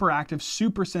hyperactive,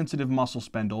 super sensitive muscle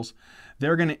spindles.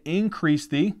 They're going to increase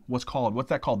the, what's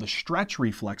that called? The stretch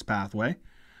reflex pathway.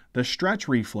 The stretch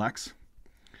reflex.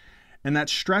 And that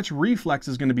stretch reflex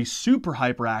is going to be super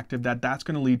hyperactive. That's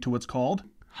going to lead to what's called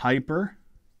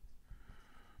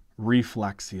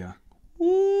hyperreflexia.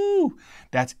 Woo!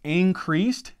 That's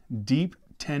increased deep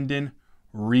tendon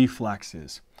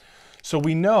reflexes. So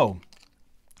we know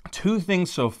two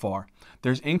things so far.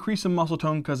 There's increase in muscle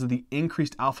tone because of the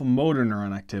increased alpha motor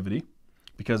neuron activity,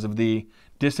 because of the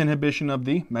disinhibition of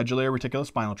the medullary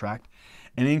reticulospinal tract,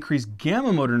 and increased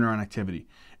gamma motor neuron activity.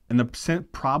 And the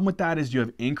problem with that is you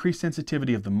have increased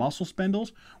sensitivity of the muscle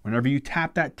spindles. Whenever you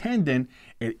tap that tendon,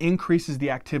 it increases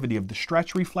the activity of the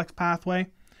stretch reflex pathway,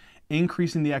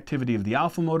 increasing the activity of the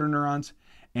alpha motor neurons,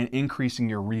 and increasing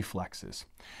your reflexes.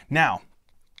 Now,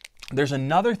 there's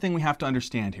another thing we have to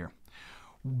understand here.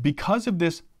 Because of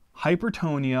this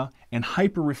hypertonia and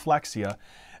hyperreflexia,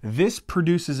 this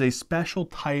produces a special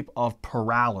type of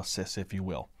paralysis, if you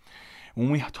will. When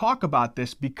we talk about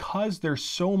this, because there's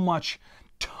so much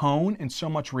tone and so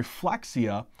much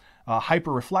reflexia,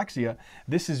 hyperreflexia,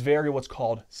 this is very what's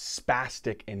called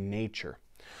spastic in nature.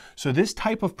 So this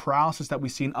type of paralysis that we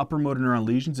see in upper motor neuron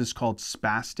lesions is called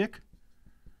spastic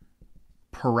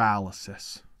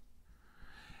paralysis.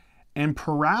 And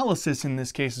paralysis in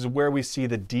this case is where we see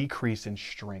the decrease in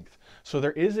strength. So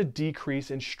there is a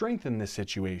decrease in strength in this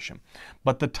situation.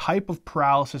 But the type of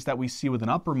paralysis that we see with an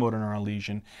upper motor neuron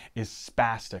lesion is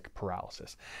spastic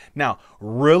paralysis. Now,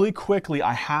 really quickly,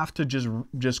 I have to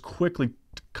just quickly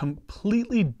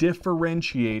completely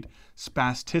differentiate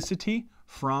spasticity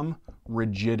from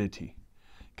rigidity,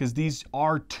 because these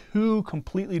are two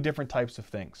completely different types of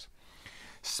things.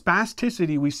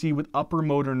 Spasticity we see with upper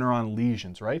motor neuron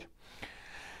lesions, right?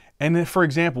 And then, for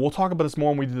example, we'll talk about this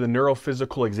more when we do the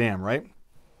neurophysical exam, right?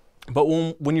 But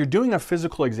when you're doing a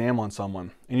physical exam on someone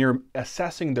and you're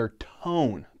assessing their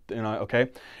tone, okay?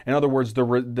 In other words, the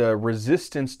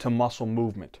resistance to muscle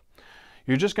movement.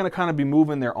 You're just going to kind of be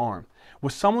moving their arm.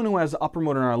 With someone who has an upper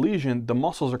motor neuron lesion, the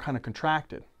muscles are kind of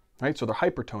contracted, right? So they're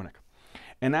hypertonic.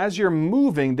 And as you're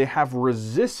moving, they have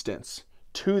resistance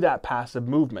to that passive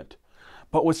movement.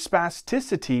 But with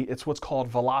spasticity, it's what's called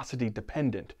velocity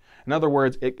dependent. In other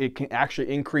words, it can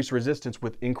actually increase resistance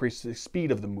with increased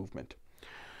speed of the movement.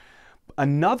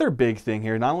 Another big thing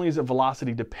here, not only is it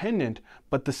velocity dependent,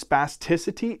 but the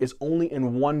spasticity is only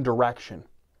in one direction.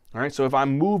 All right, so if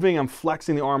I'm moving, I'm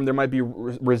flexing the arm, there might be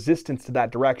resistance to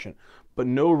that direction, but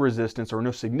no resistance or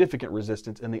no significant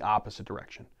resistance in the opposite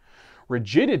direction.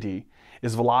 Rigidity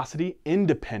is velocity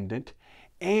independent,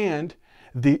 and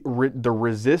the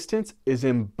resistance is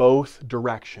in both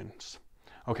directions.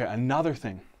 Okay, another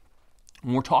thing.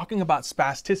 When we're talking about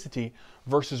spasticity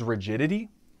versus rigidity,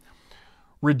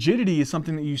 rigidity is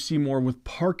something that you see more with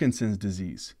Parkinson's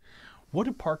disease. What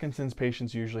do Parkinson's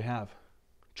patients usually have?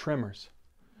 Tremors,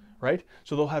 right?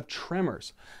 So they'll have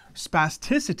tremors.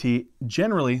 Spasticity,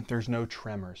 generally, there's no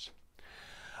tremors.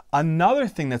 Another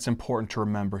thing that's important to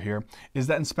remember here is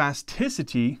that in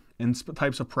spasticity, in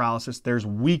types of paralysis, there's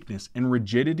weakness. In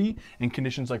rigidity, in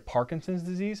conditions like Parkinson's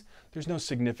disease, there's no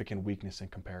significant weakness in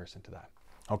comparison to that.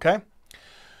 Okay?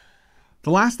 The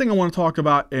last thing I want to talk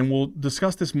about, and we'll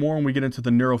discuss this more when we get into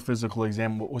the neurophysical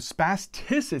exam, with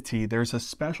spasticity, there's a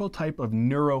special type of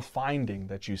neurofinding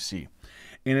that you see,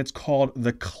 and it's called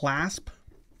the clasp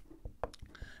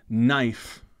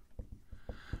knife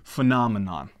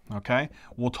phenomenon, okay?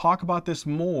 We'll talk about this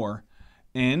more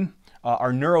in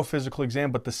our neurophysical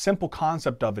exam, but the simple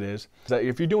concept of it is that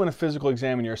if you're doing a physical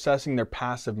exam and you're assessing their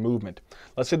passive movement,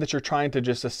 let's say that you're trying to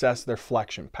just assess their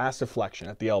flexion, passive flexion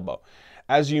at the elbow.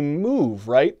 As you move,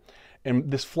 right, in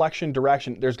this flexion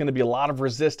direction, there's going to be a lot of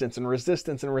resistance and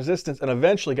resistance and resistance, and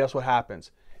eventually, guess what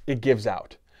happens? It gives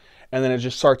out, and then it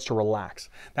just starts to relax.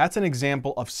 That's an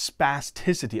example of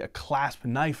spasticity, a clasp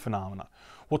knife phenomena.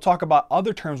 We'll talk about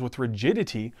other terms with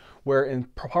rigidity, where in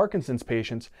Parkinson's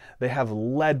patients, they have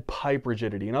lead pipe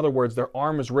rigidity. In other words, their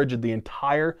arm is rigid the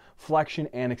entire flexion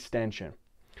and extension.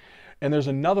 And there's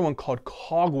another one called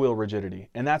cogwheel rigidity,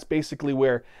 and that's basically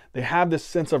where they have this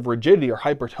sense of rigidity or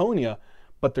hypertonia,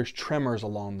 but there's tremors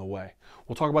along the way.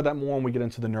 We'll talk about that more when we get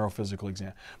into the neurophysical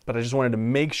exam, but I just wanted to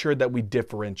make sure that we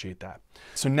differentiate that.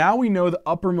 So now we know the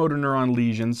upper motor neuron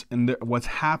lesions and what's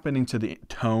happening to the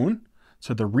tone,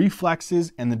 so the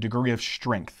reflexes and the degree of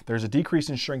strength. There's a decrease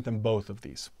in strength in both of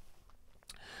these.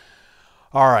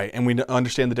 All right, and we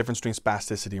understand the difference between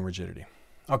spasticity and rigidity.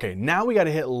 Okay, now we got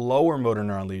to hit lower motor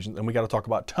neuron lesions, and we got to talk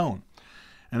about tone.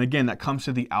 And again, that comes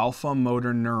to the alpha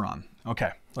motor neuron.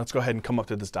 Okay, let's go ahead and come up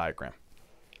to this diagram.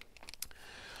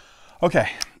 Okay,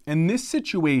 in this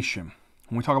situation,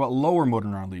 when we talk about lower motor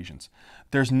neuron lesions,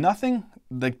 there's nothing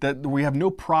like that. We have no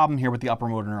problem here with the upper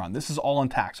motor neuron. This is all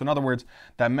intact. So in other words,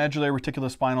 that medullary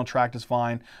reticulospinal tract is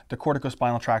fine. The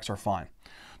corticospinal tracts are fine.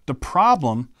 The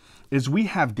problem is we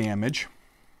have damage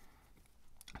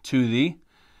to the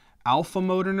alpha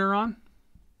motor neuron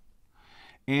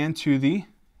and to the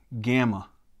gamma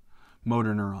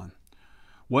motor neuron,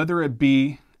 whether it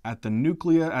be at the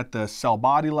nuclei, at the cell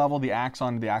body level, the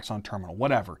axon terminal,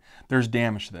 whatever. There's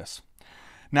damage to this.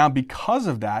 Now, because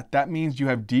of that, that means you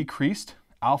have decreased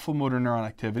alpha motor neuron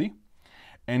activity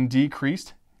and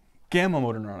decreased gamma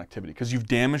motor neuron activity because you've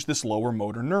damaged this lower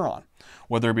motor neuron,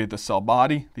 whether it be at the cell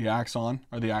body, the axon,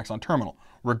 or the axon terminal.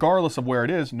 Regardless of where it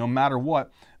is, no matter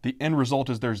what, the end result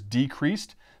is there's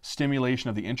decreased stimulation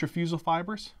of the intrafusal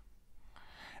fibers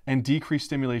and decreased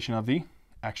stimulation of the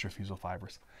extrafusal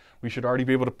fibers. We should already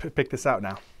be able to pick this out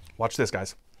now. Watch this,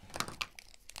 guys.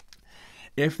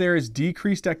 If there is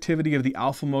decreased activity of the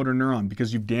alpha motor neuron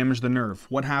because you've damaged the nerve,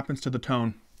 what happens to the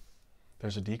tone?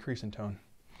 There's a decrease in tone.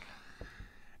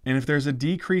 And if there's a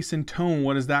decrease in tone,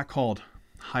 what is that called?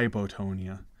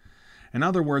 Hypotonia. In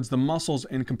other words, the muscles,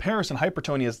 in comparison,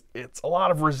 hypertonia it's a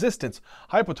lot of resistance.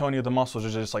 Hypotonia, the muscles are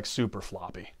just like super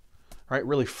floppy, right?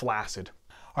 Really flaccid.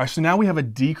 All right, so now we have a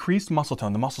decreased muscle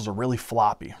tone. The muscles are really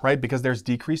floppy, right? Because there's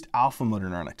decreased alpha motor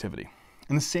neuron activity.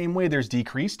 In the same way, there's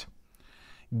decreased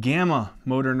gamma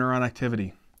motor neuron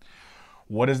activity.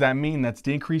 What does that mean? That's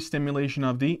decreased stimulation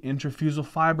of the intrafusal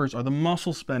fibers or the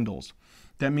muscle spindles.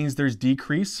 That means there's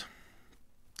decreased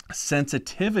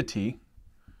sensitivity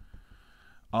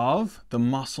of the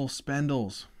muscle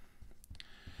spindles.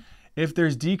 If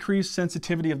there's decreased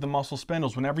sensitivity of the muscle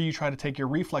spindles, whenever you try to take your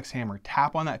reflex hammer,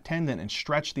 tap on that tendon and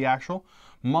stretch the actual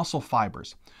muscle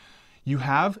fibers, you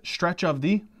have stretch of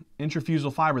the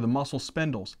intrafusal fiber, the muscle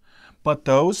spindles. But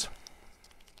those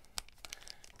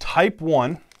type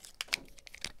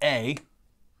 1A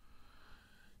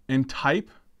and type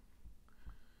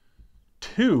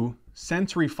 2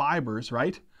 sensory fibers,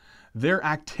 right? Their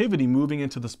activity moving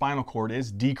into the spinal cord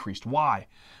is decreased. Why?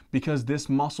 Because this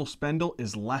muscle spindle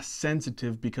is less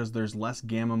sensitive because there's less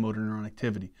gamma motor neuron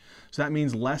activity. So that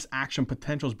means less action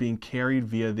potential is being carried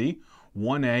via the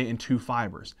 1A and 2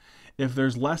 fibers. If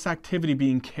there's less activity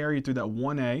being carried through that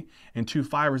 1A and 2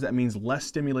 fibers, that means less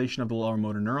stimulation of the lower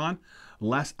motor neuron,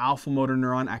 less alpha motor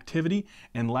neuron activity,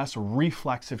 and less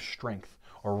reflexive strength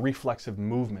or reflexive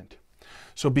movement.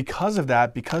 So because of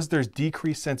that, because there's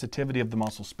decreased sensitivity of the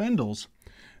muscle spindles,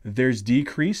 there's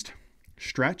decreased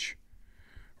stretch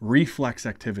reflex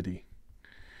activity.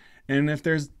 And if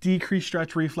there's decreased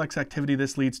stretch reflex activity,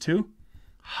 this leads to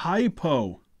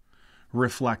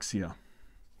hyporeflexia.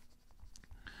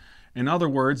 In other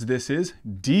words, this is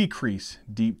decreased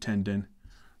deep tendon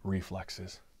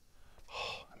reflexes.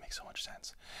 Oh, that makes so much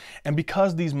sense. And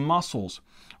because these muscles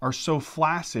are so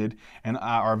flaccid and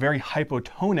are very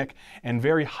hypotonic and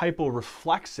very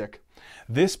hyporeflexic,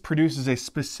 this produces a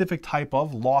specific type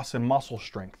of loss in muscle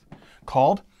strength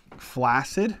called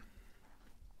flaccid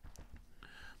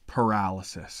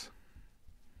paralysis.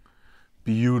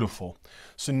 Beautiful.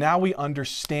 So now we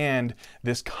understand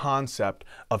this concept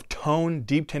of tone,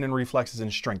 deep tendon reflexes,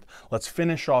 and strength. Let's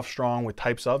finish off strong with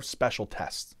types of special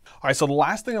tests. All right, so the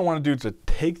last thing I want to do to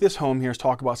take this home here is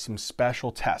talk about some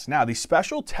special tests. Now, these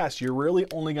special tests, you're really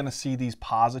only going to see these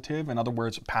positive, in other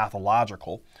words,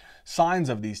 pathological, signs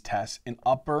of these tests in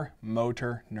upper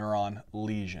motor neuron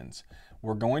lesions.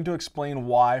 We're going to explain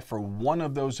why for one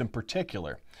of those in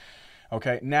particular.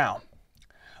 Okay, now,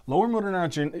 low motor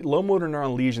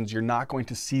neuron lesions, you're not going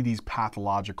to see these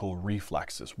pathological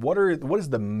reflexes. What is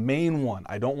the main one?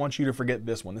 I don't want you to forget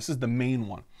this one. This is the main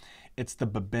one. It's the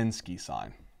Babinski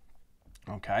sign,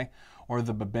 okay? Or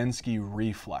the Babinski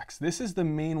reflex. This is the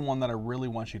main one that I really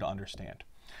want you to understand.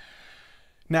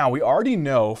 Now, we already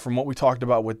know from what we talked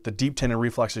about with the deep tendon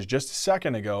reflexes just a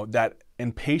second ago that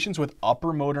in patients with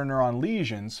upper motor neuron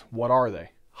lesions, what are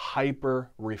they?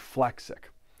 Hyperreflexic.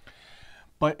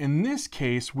 But in this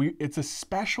case, it's a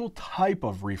special type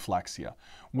of reflexia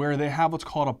where they have what's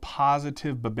called a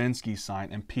positive Babinski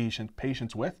sign in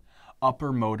patients with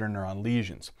upper motor neuron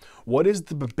lesions. What is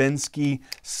the Babinski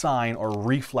sign or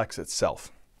reflex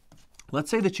itself? Let's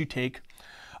say that you take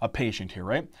a patient here,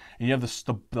 right? And you have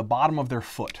the bottom of their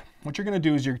foot. What you're gonna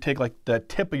do is you take like the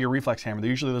tip of your reflex hammer,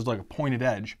 usually there's like a pointed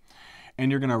edge, and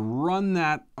you're gonna run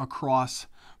that across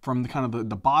from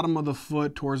the bottom of the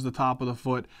foot towards the top of the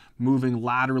foot, moving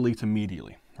laterally to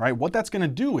medially, right? What that's gonna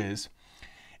do is,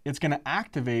 it's gonna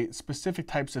activate specific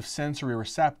types of sensory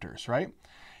receptors, right?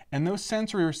 And those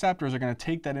sensory receptors are gonna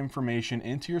take that information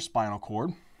into your spinal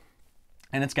cord,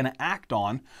 and it's gonna act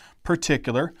on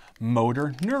particular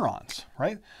motor neurons,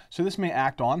 right? So this may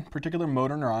act on particular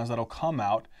motor neurons that'll come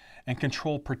out and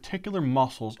control particular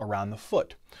muscles around the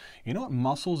foot. You know what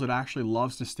muscles it actually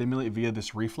loves to stimulate via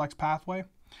this reflex pathway?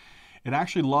 It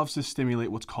actually loves to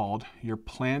stimulate what's called your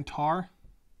plantar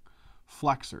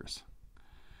flexors.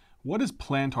 What is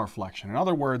plantar flexion? In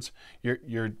other words,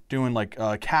 you're doing like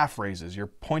calf raises. You're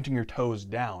pointing your toes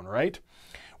down, right?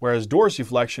 Whereas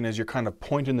dorsiflexion is you're kind of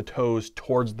pointing the toes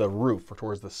towards the roof or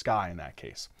towards the sky in that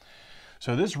case.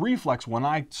 So this reflex, when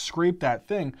I scrape that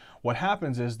thing, what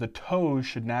happens is the toes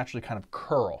should naturally kind of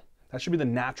curl. That should be the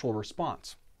natural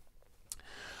response.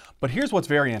 But here's what's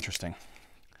very interesting.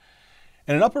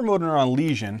 In an upper motor neuron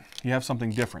lesion, you have something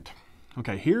different.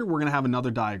 Okay, here we're gonna have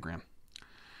another diagram.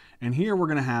 And here we're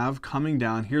gonna have coming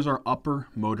down, here's our upper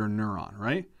motor neuron,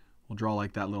 right? We'll draw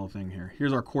like that little thing here.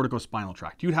 Here's our corticospinal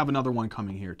tract. You'd have another one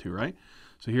coming here too, right?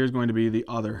 So here's going to be the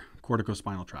other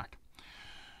corticospinal tract.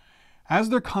 As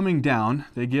they're coming down,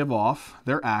 they give off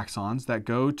their axons that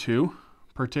go to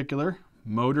particular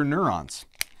motor neurons.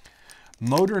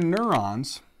 Motor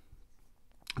neurons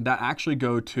that actually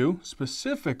go to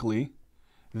specifically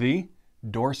the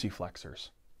dorsiflexors,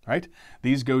 right?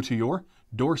 These go to your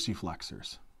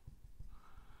dorsiflexors.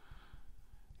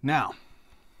 Now,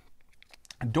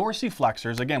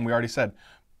 dorsiflexors, again, we already said,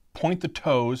 point the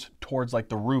toes towards like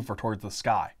the roof or towards the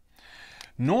sky.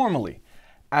 Normally,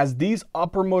 as these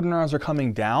upper motor neurons are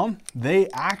coming down, they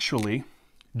actually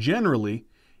generally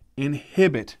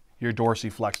inhibit your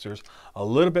dorsiflexors a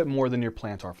little bit more than your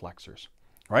plantar flexors,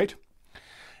 right?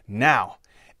 Now,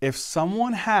 if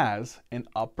someone has an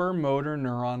upper motor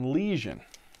neuron lesion,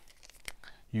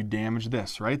 you damage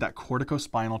this, right? That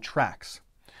corticospinal tracts.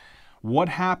 What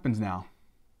happens now?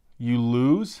 You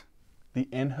lose the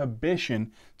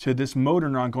inhibition to this motor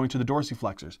neuron going to the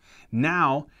dorsiflexors.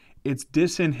 Now it's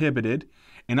disinhibited.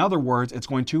 In other words, it's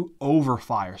going to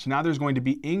overfire. So now there's going to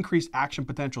be increased action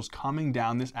potentials coming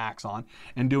down this axon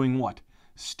and doing what?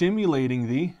 Stimulating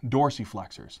the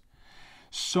dorsiflexors.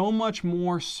 So much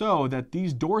more so that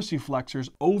these dorsiflexors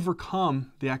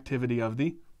overcome the activity of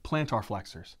the plantar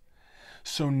flexors.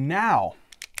 So now,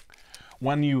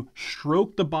 when you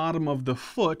stroke the bottom of the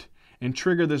foot and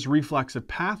trigger this reflexive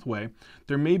pathway,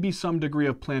 there may be some degree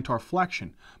of plantar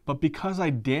flexion. But because I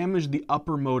damaged the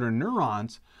upper motor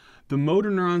neurons, the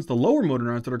lower motor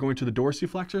neurons that are going to the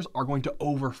dorsiflexors are going to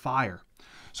overfire.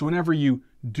 So whenever you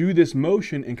do this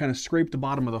motion and kind of scrape the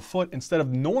bottom of the foot, instead of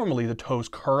normally the toes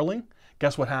curling,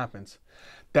 guess what happens?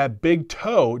 That big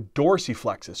toe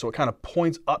dorsiflexes, so it kind of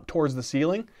points up towards the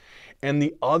ceiling, and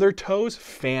the other toes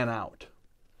fan out.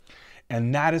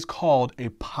 And that is called a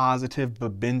positive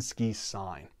Babinski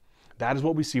sign. That is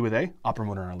what we see with a upper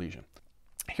motor neuron lesion.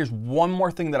 Here's one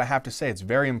more thing that I have to say, it's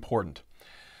very important.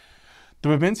 The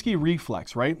Babinski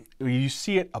reflex, right? You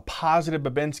see it, a positive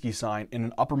Babinski sign in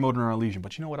an upper motor neuron lesion,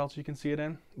 but you know what else you can see it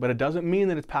in? But it doesn't mean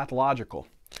that it's pathological.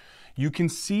 You can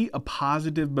see a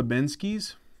positive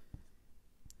Babinski's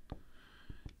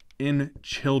in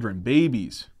children,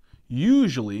 babies,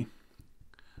 usually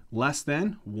less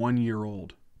than 1 year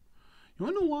old. You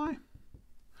wanna know why?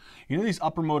 You know these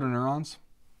upper motor neurons?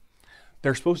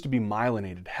 They're supposed to be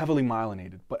myelinated, heavily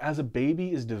myelinated, but as a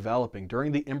baby is developing,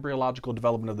 during the embryological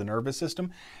development of the nervous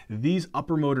system, these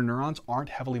upper motor neurons aren't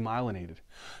heavily myelinated.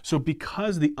 So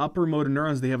because the upper motor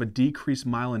neurons, they have a decreased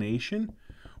myelination,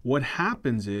 what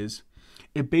happens is,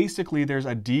 there's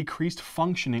a decreased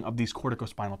functioning of these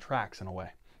corticospinal tracts in a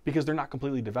way, because they're not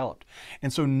completely developed.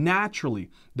 And so naturally,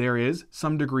 there is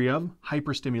some degree of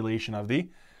hyperstimulation of the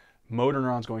motor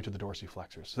neurons going to the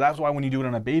dorsiflexors. So that's why when you do it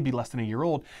on a baby less than a year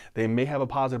old, they may have a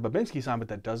positive Babinski sign, but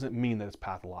that doesn't mean that it's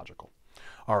pathological.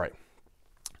 All right.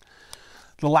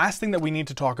 The last thing that we need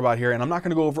to talk about here, and I'm not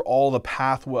going to go over all the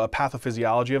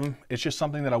pathophysiology of them, it's just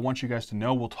something that I want you guys to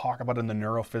know. We'll talk about in the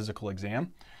neurophysical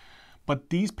exam. But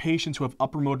these patients who have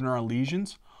upper motor neuron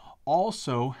lesions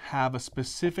also have a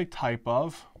specific type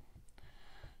of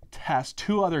test,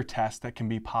 two other tests that can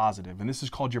be positive, and this is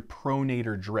called your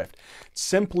pronator drift.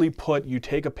 Simply put, you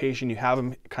take a patient, you have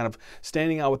them kind of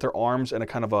standing out with their arms in a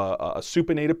kind of a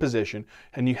supinated position,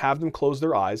 and you have them close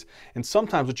their eyes, and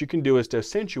sometimes what you can do is to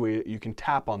accentuate it, you can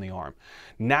tap on the arm.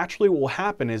 Naturally, what will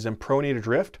happen is in pronator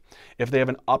drift, if they have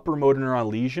an upper motor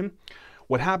neuron lesion,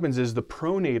 what happens is the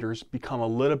pronators become a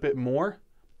little bit more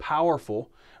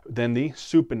powerful than the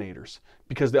supinators,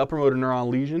 because the upper motor neuron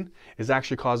lesion is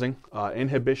actually causing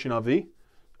inhibition of the,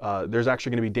 there's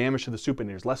actually going to be damage to the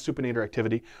supinators, less supinator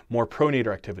activity, more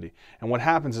pronator activity. And what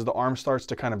happens is the arm starts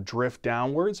to kind of drift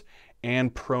downwards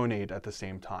and pronate at the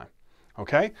same time.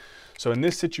 Okay? So in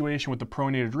this situation with the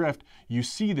pronator drift, you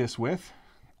see this with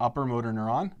upper motor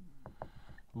neuron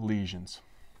lesions.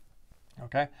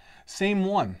 Okay? Same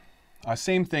one.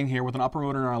 Same thing here with an upper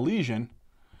motor neuron lesion.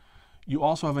 You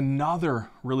also have another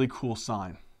really cool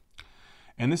sign,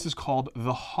 and this is called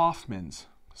the Hoffman's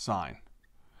sign.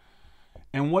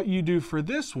 And what you do for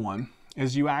this one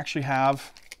is you actually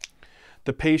have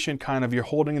the patient you're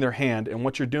holding their hand, and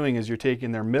what you're doing is you're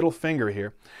taking their middle finger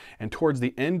here, and towards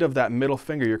the end of that middle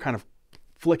finger, you're kind of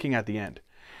flicking at the end.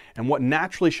 And what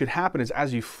naturally should happen is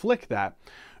as you flick that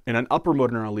in an upper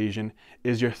motor neuron lesion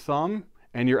is your thumb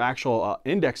and your actual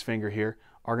index finger here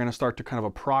are going to start to kind of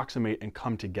approximate and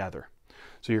come together.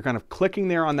 So you're kind of clicking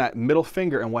there on that middle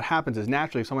finger, and what happens is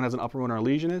naturally if someone has an upper motor neuron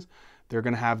lesion they're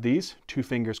going to have these two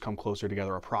fingers come closer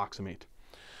together, approximate.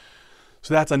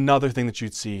 So that's another thing that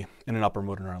you'd see in an upper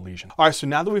motor neuron lesion. All right, so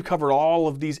now that we've covered all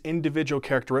of these individual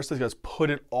characteristics, let's put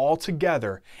it all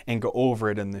together and go over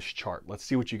it in this chart. Let's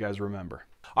see what you guys remember.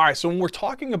 All right, so when we're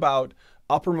talking about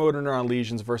upper motor neuron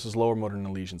lesions versus lower motor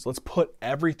neuron lesions, let's put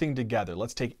everything together.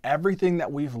 Let's take everything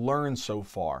that we've learned so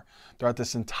far throughout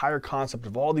this entire concept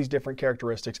of all these different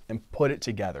characteristics and put it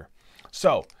together.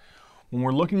 So when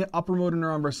we're looking at upper motor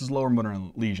neuron versus lower motor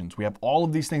neuron lesions, we have all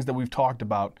of these things that we've talked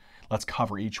about. Let's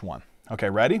cover each one. Okay,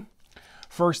 ready?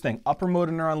 First thing, upper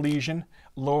motor neuron lesion,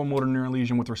 lower motor neuron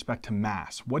lesion with respect to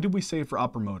mass. What did we say for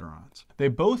upper motor neurons? They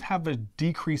both have a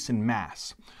decrease in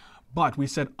mass, but we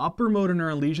said upper motor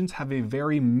neuron lesions have a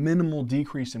very minimal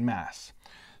decrease in mass.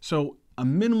 So a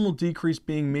minimal decrease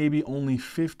being maybe only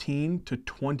 15 to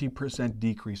 20%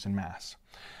 decrease in mass.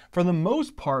 For the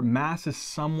most part, mass is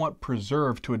somewhat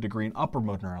preserved to a degree in upper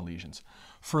motor neuron lesions.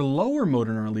 For lower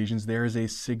motor neuron lesions, there is a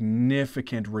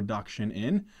significant reduction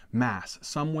in mass,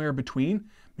 somewhere between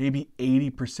maybe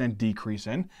 80% decrease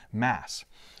in mass.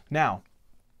 Now,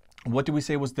 what did we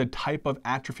say was the type of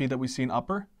atrophy that we see in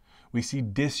upper? We see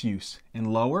disuse. In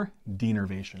lower,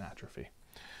 denervation atrophy.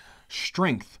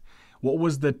 Strength. What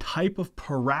was the type of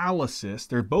paralysis?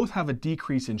 They both have a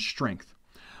decrease in strength.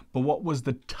 But what was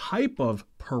the type of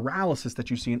paralysis that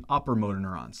you see in upper motor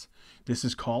neurons? This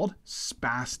is called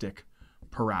spastic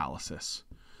paralysis.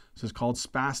 This is called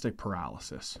spastic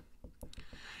paralysis.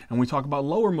 And when we talk about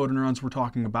lower motor neurons, we're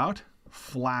talking about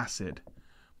flaccid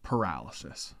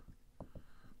paralysis.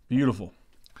 Beautiful.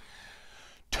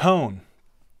 Tone.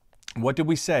 What did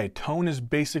we say? Tone is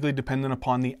basically dependent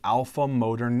upon the alpha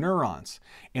motor neurons.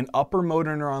 In upper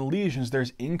motor neuron lesions,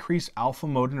 there's increased alpha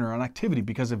motor neuron activity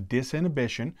because of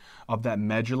disinhibition of that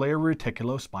medullary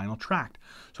reticulospinal tract.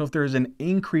 So if there's an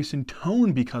increase in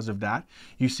tone because of that,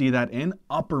 you see that in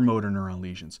upper motor neuron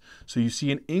lesions. So you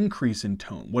see an increase in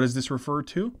tone. What does this refer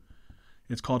to?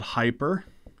 It's called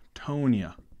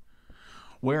hypertonia.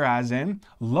 Whereas in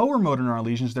lower motor neuron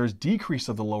lesions, there's decrease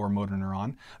of the lower motor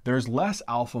neuron, there's less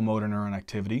alpha motor neuron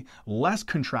activity, less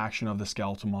contraction of the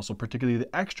skeletal muscle, particularly the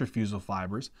extrafusal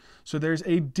fibers, so there's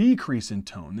a decrease in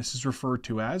tone. This is referred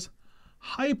to as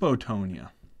hypotonia.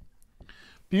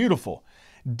 Beautiful.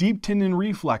 Deep tendon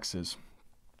reflexes.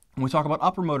 When we talk about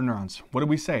upper motor neurons, what did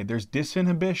we say? There's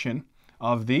disinhibition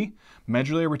of the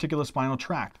medullary reticulospinal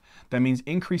tract. That means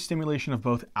increased stimulation of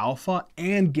both alpha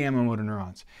and gamma motor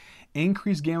neurons.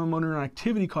 Increased gamma motor neuron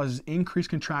activity causes increased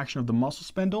contraction of the muscle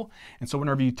spindle. And so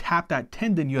whenever you tap that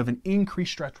tendon, you have an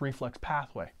increased stretch reflex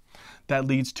pathway. That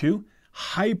leads to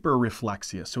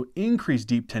hyperreflexia, so increased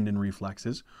deep tendon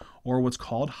reflexes, or what's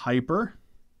called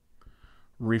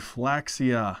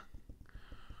hyperreflexia.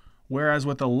 Whereas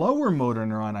with a lower motor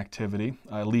neuron activity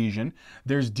lesion,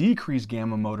 there's decreased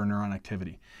gamma motor neuron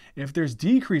activity. If there's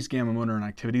decreased gamma motor neuron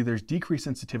activity, there's decreased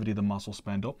sensitivity of the muscle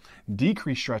spindle,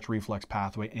 decreased stretch reflex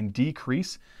pathway, and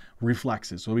decreased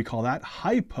reflexes. So we call that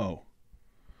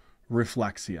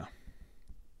hyporeflexia.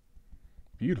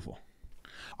 Beautiful.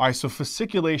 All right, so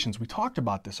fasciculations, we talked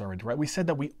about this already, right? We said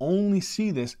that we only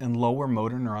see this in lower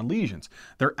motor neuron lesions.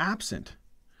 They're absent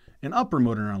in upper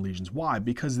motor neuron lesions. Why?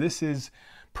 Because this is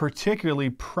particularly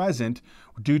present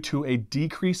due to a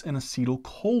decrease in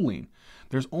acetylcholine.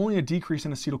 There's only a decrease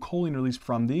in acetylcholine released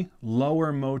from the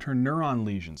lower motor neuron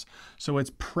lesions. So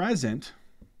it's present,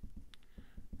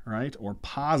 right, or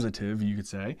positive, you could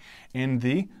say, in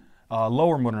the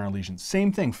lower motor neuron lesions.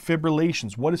 Same thing,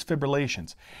 fibrillations. What is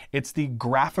fibrillations? It's the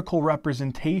graphical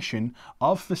representation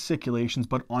of fasciculations,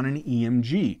 but on an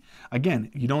EMG.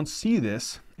 Again, you don't see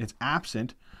this, it's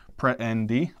absent in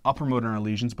the upper motor neuron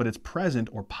lesions, but it's present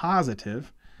or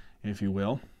positive, if you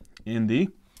will, in the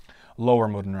lower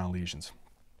motor neuron lesions.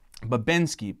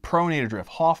 Babinski, pronator drift,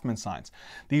 Hoffman signs.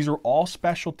 These are all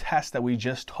special tests that we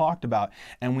just talked about,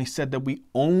 and we said that we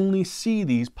only see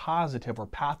these positive or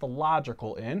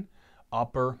pathological in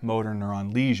upper motor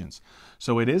neuron lesions.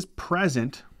 So it is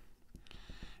present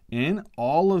in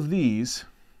all of these,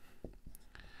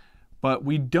 but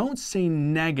we don't say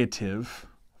negative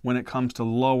when it comes to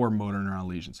lower motor neuron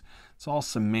lesions. It's all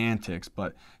semantics,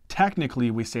 but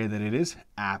technically we say that it is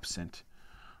absent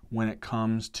when it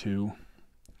comes to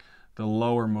the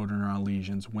lower motor neuron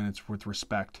lesions when it's with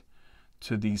respect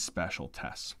to these special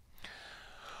tests.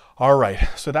 All right,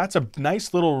 so that's a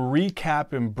nice little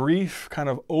recap and brief kind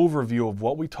of overview of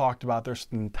what we talked about. There's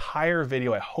an entire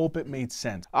video. I hope it made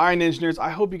sense. All right, Ninja Nerds, I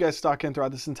hope you guys stuck in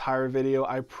throughout this entire video.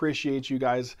 I appreciate you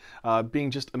guys being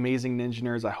just amazing Ninja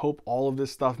Nerds. I hope all of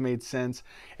this stuff made sense.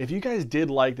 If you guys did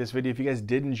like this video, if you guys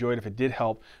did enjoy it, if it did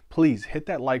help, please hit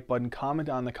that like button, comment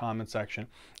down in the comment section,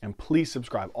 and please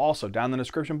subscribe. Also, down in the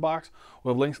description box,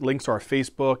 we'll have links to our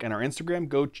Facebook and our Instagram.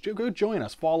 Go join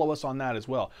us. Follow us on that as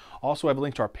well. Also, I have a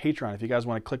link to our Patreon if you guys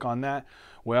want to click on that.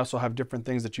 We also have different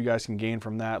things that you guys can gain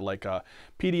from that, like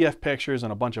PDF pictures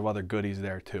and a bunch of other goodies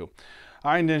there too.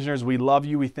 All right, Ninja Nerds, we love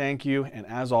you, we thank you, and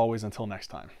as always, until next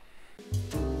time.